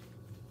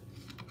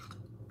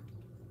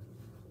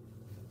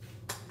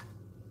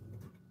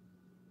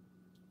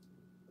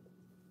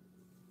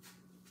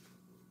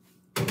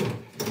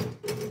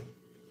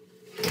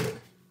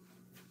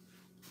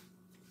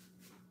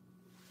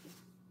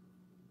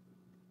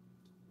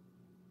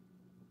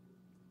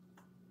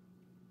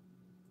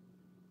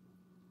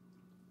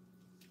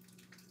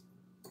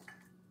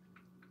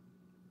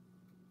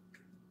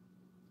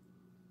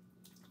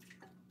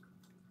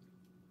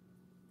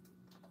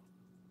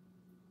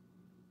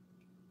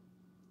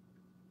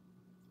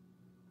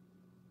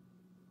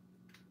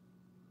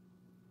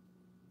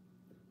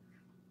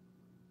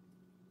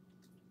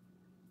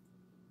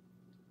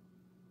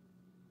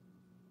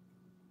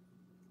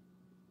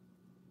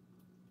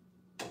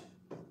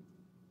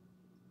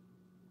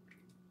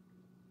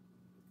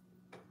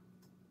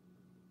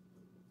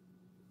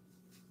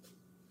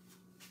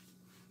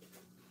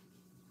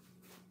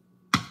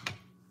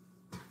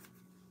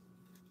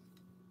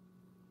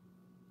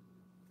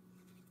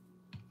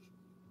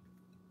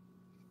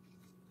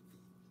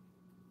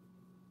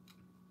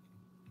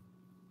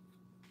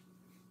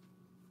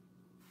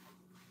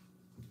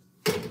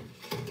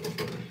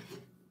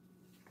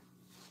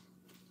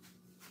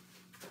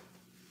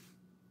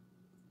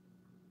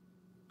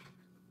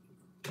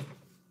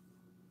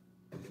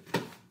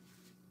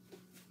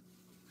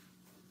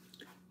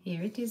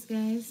 Here it is,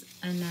 guys,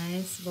 a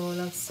nice bowl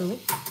of soup.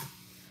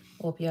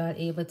 Hope you are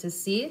able to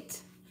see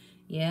it.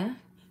 Yeah,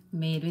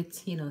 made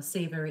with, you know,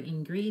 savory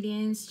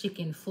ingredients,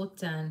 chicken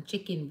foot and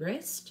chicken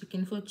breast,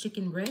 chicken foot,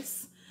 chicken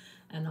breast,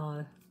 and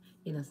all,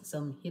 you know,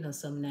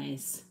 some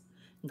nice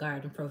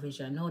garden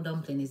provision. No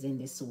dumpling is in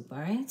this soup, all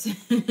right?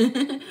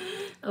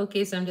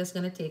 Okay, so I'm just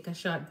gonna take a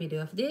short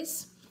video of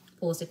this,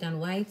 post it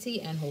on YT,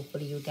 and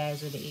hopefully you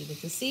guys will be able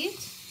to see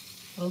it.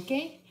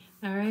 Okay,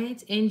 all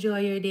right,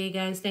 enjoy your day,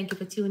 guys. Thank you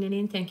for tuning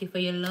in. Thank you for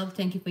your love.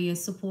 Thank you for your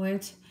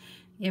support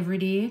every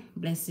day.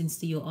 Blessings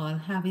to you all.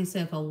 Have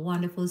yourself a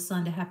wonderful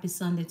Sunday. Happy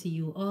Sunday to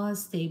you all.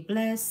 Stay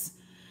blessed,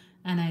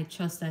 and I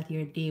trust that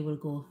your day will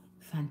go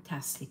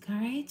fantastic. All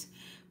right,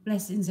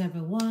 blessings,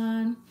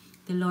 everyone.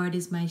 The Lord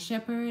is my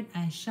shepherd,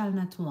 I shall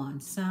not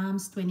want.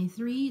 Psalms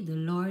 23, the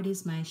Lord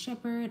is my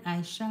shepherd,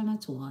 I shall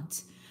not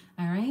want.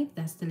 All right,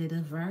 that's the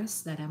little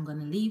verse that I'm going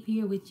to leave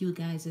here with you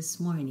guys this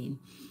morning.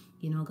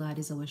 You know, God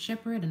is our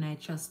shepherd, and I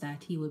trust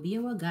that he will be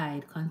our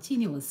guide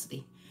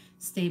continuously.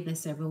 Stay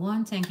blessed,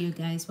 everyone. Thank you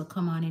guys for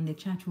coming on in the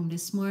chat room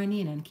this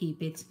morning and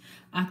keep it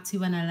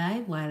active and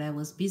alive while I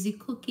was busy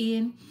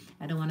cooking.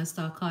 I don't want to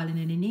start calling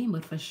any name,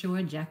 but for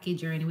sure, Jackie,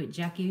 Journey with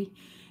Jackie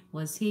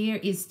was here,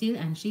 is still,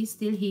 and she's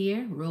still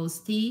here. Rose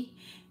T,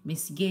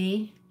 Miss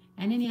Gay,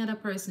 and any other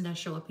person that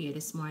show up here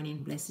this morning.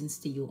 Blessings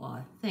to you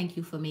all. Thank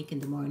you for making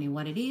the morning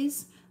what it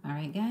is. All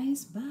right,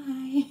 guys.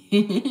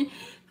 Bye.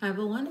 Have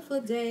a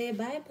wonderful day.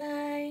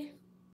 Bye-bye.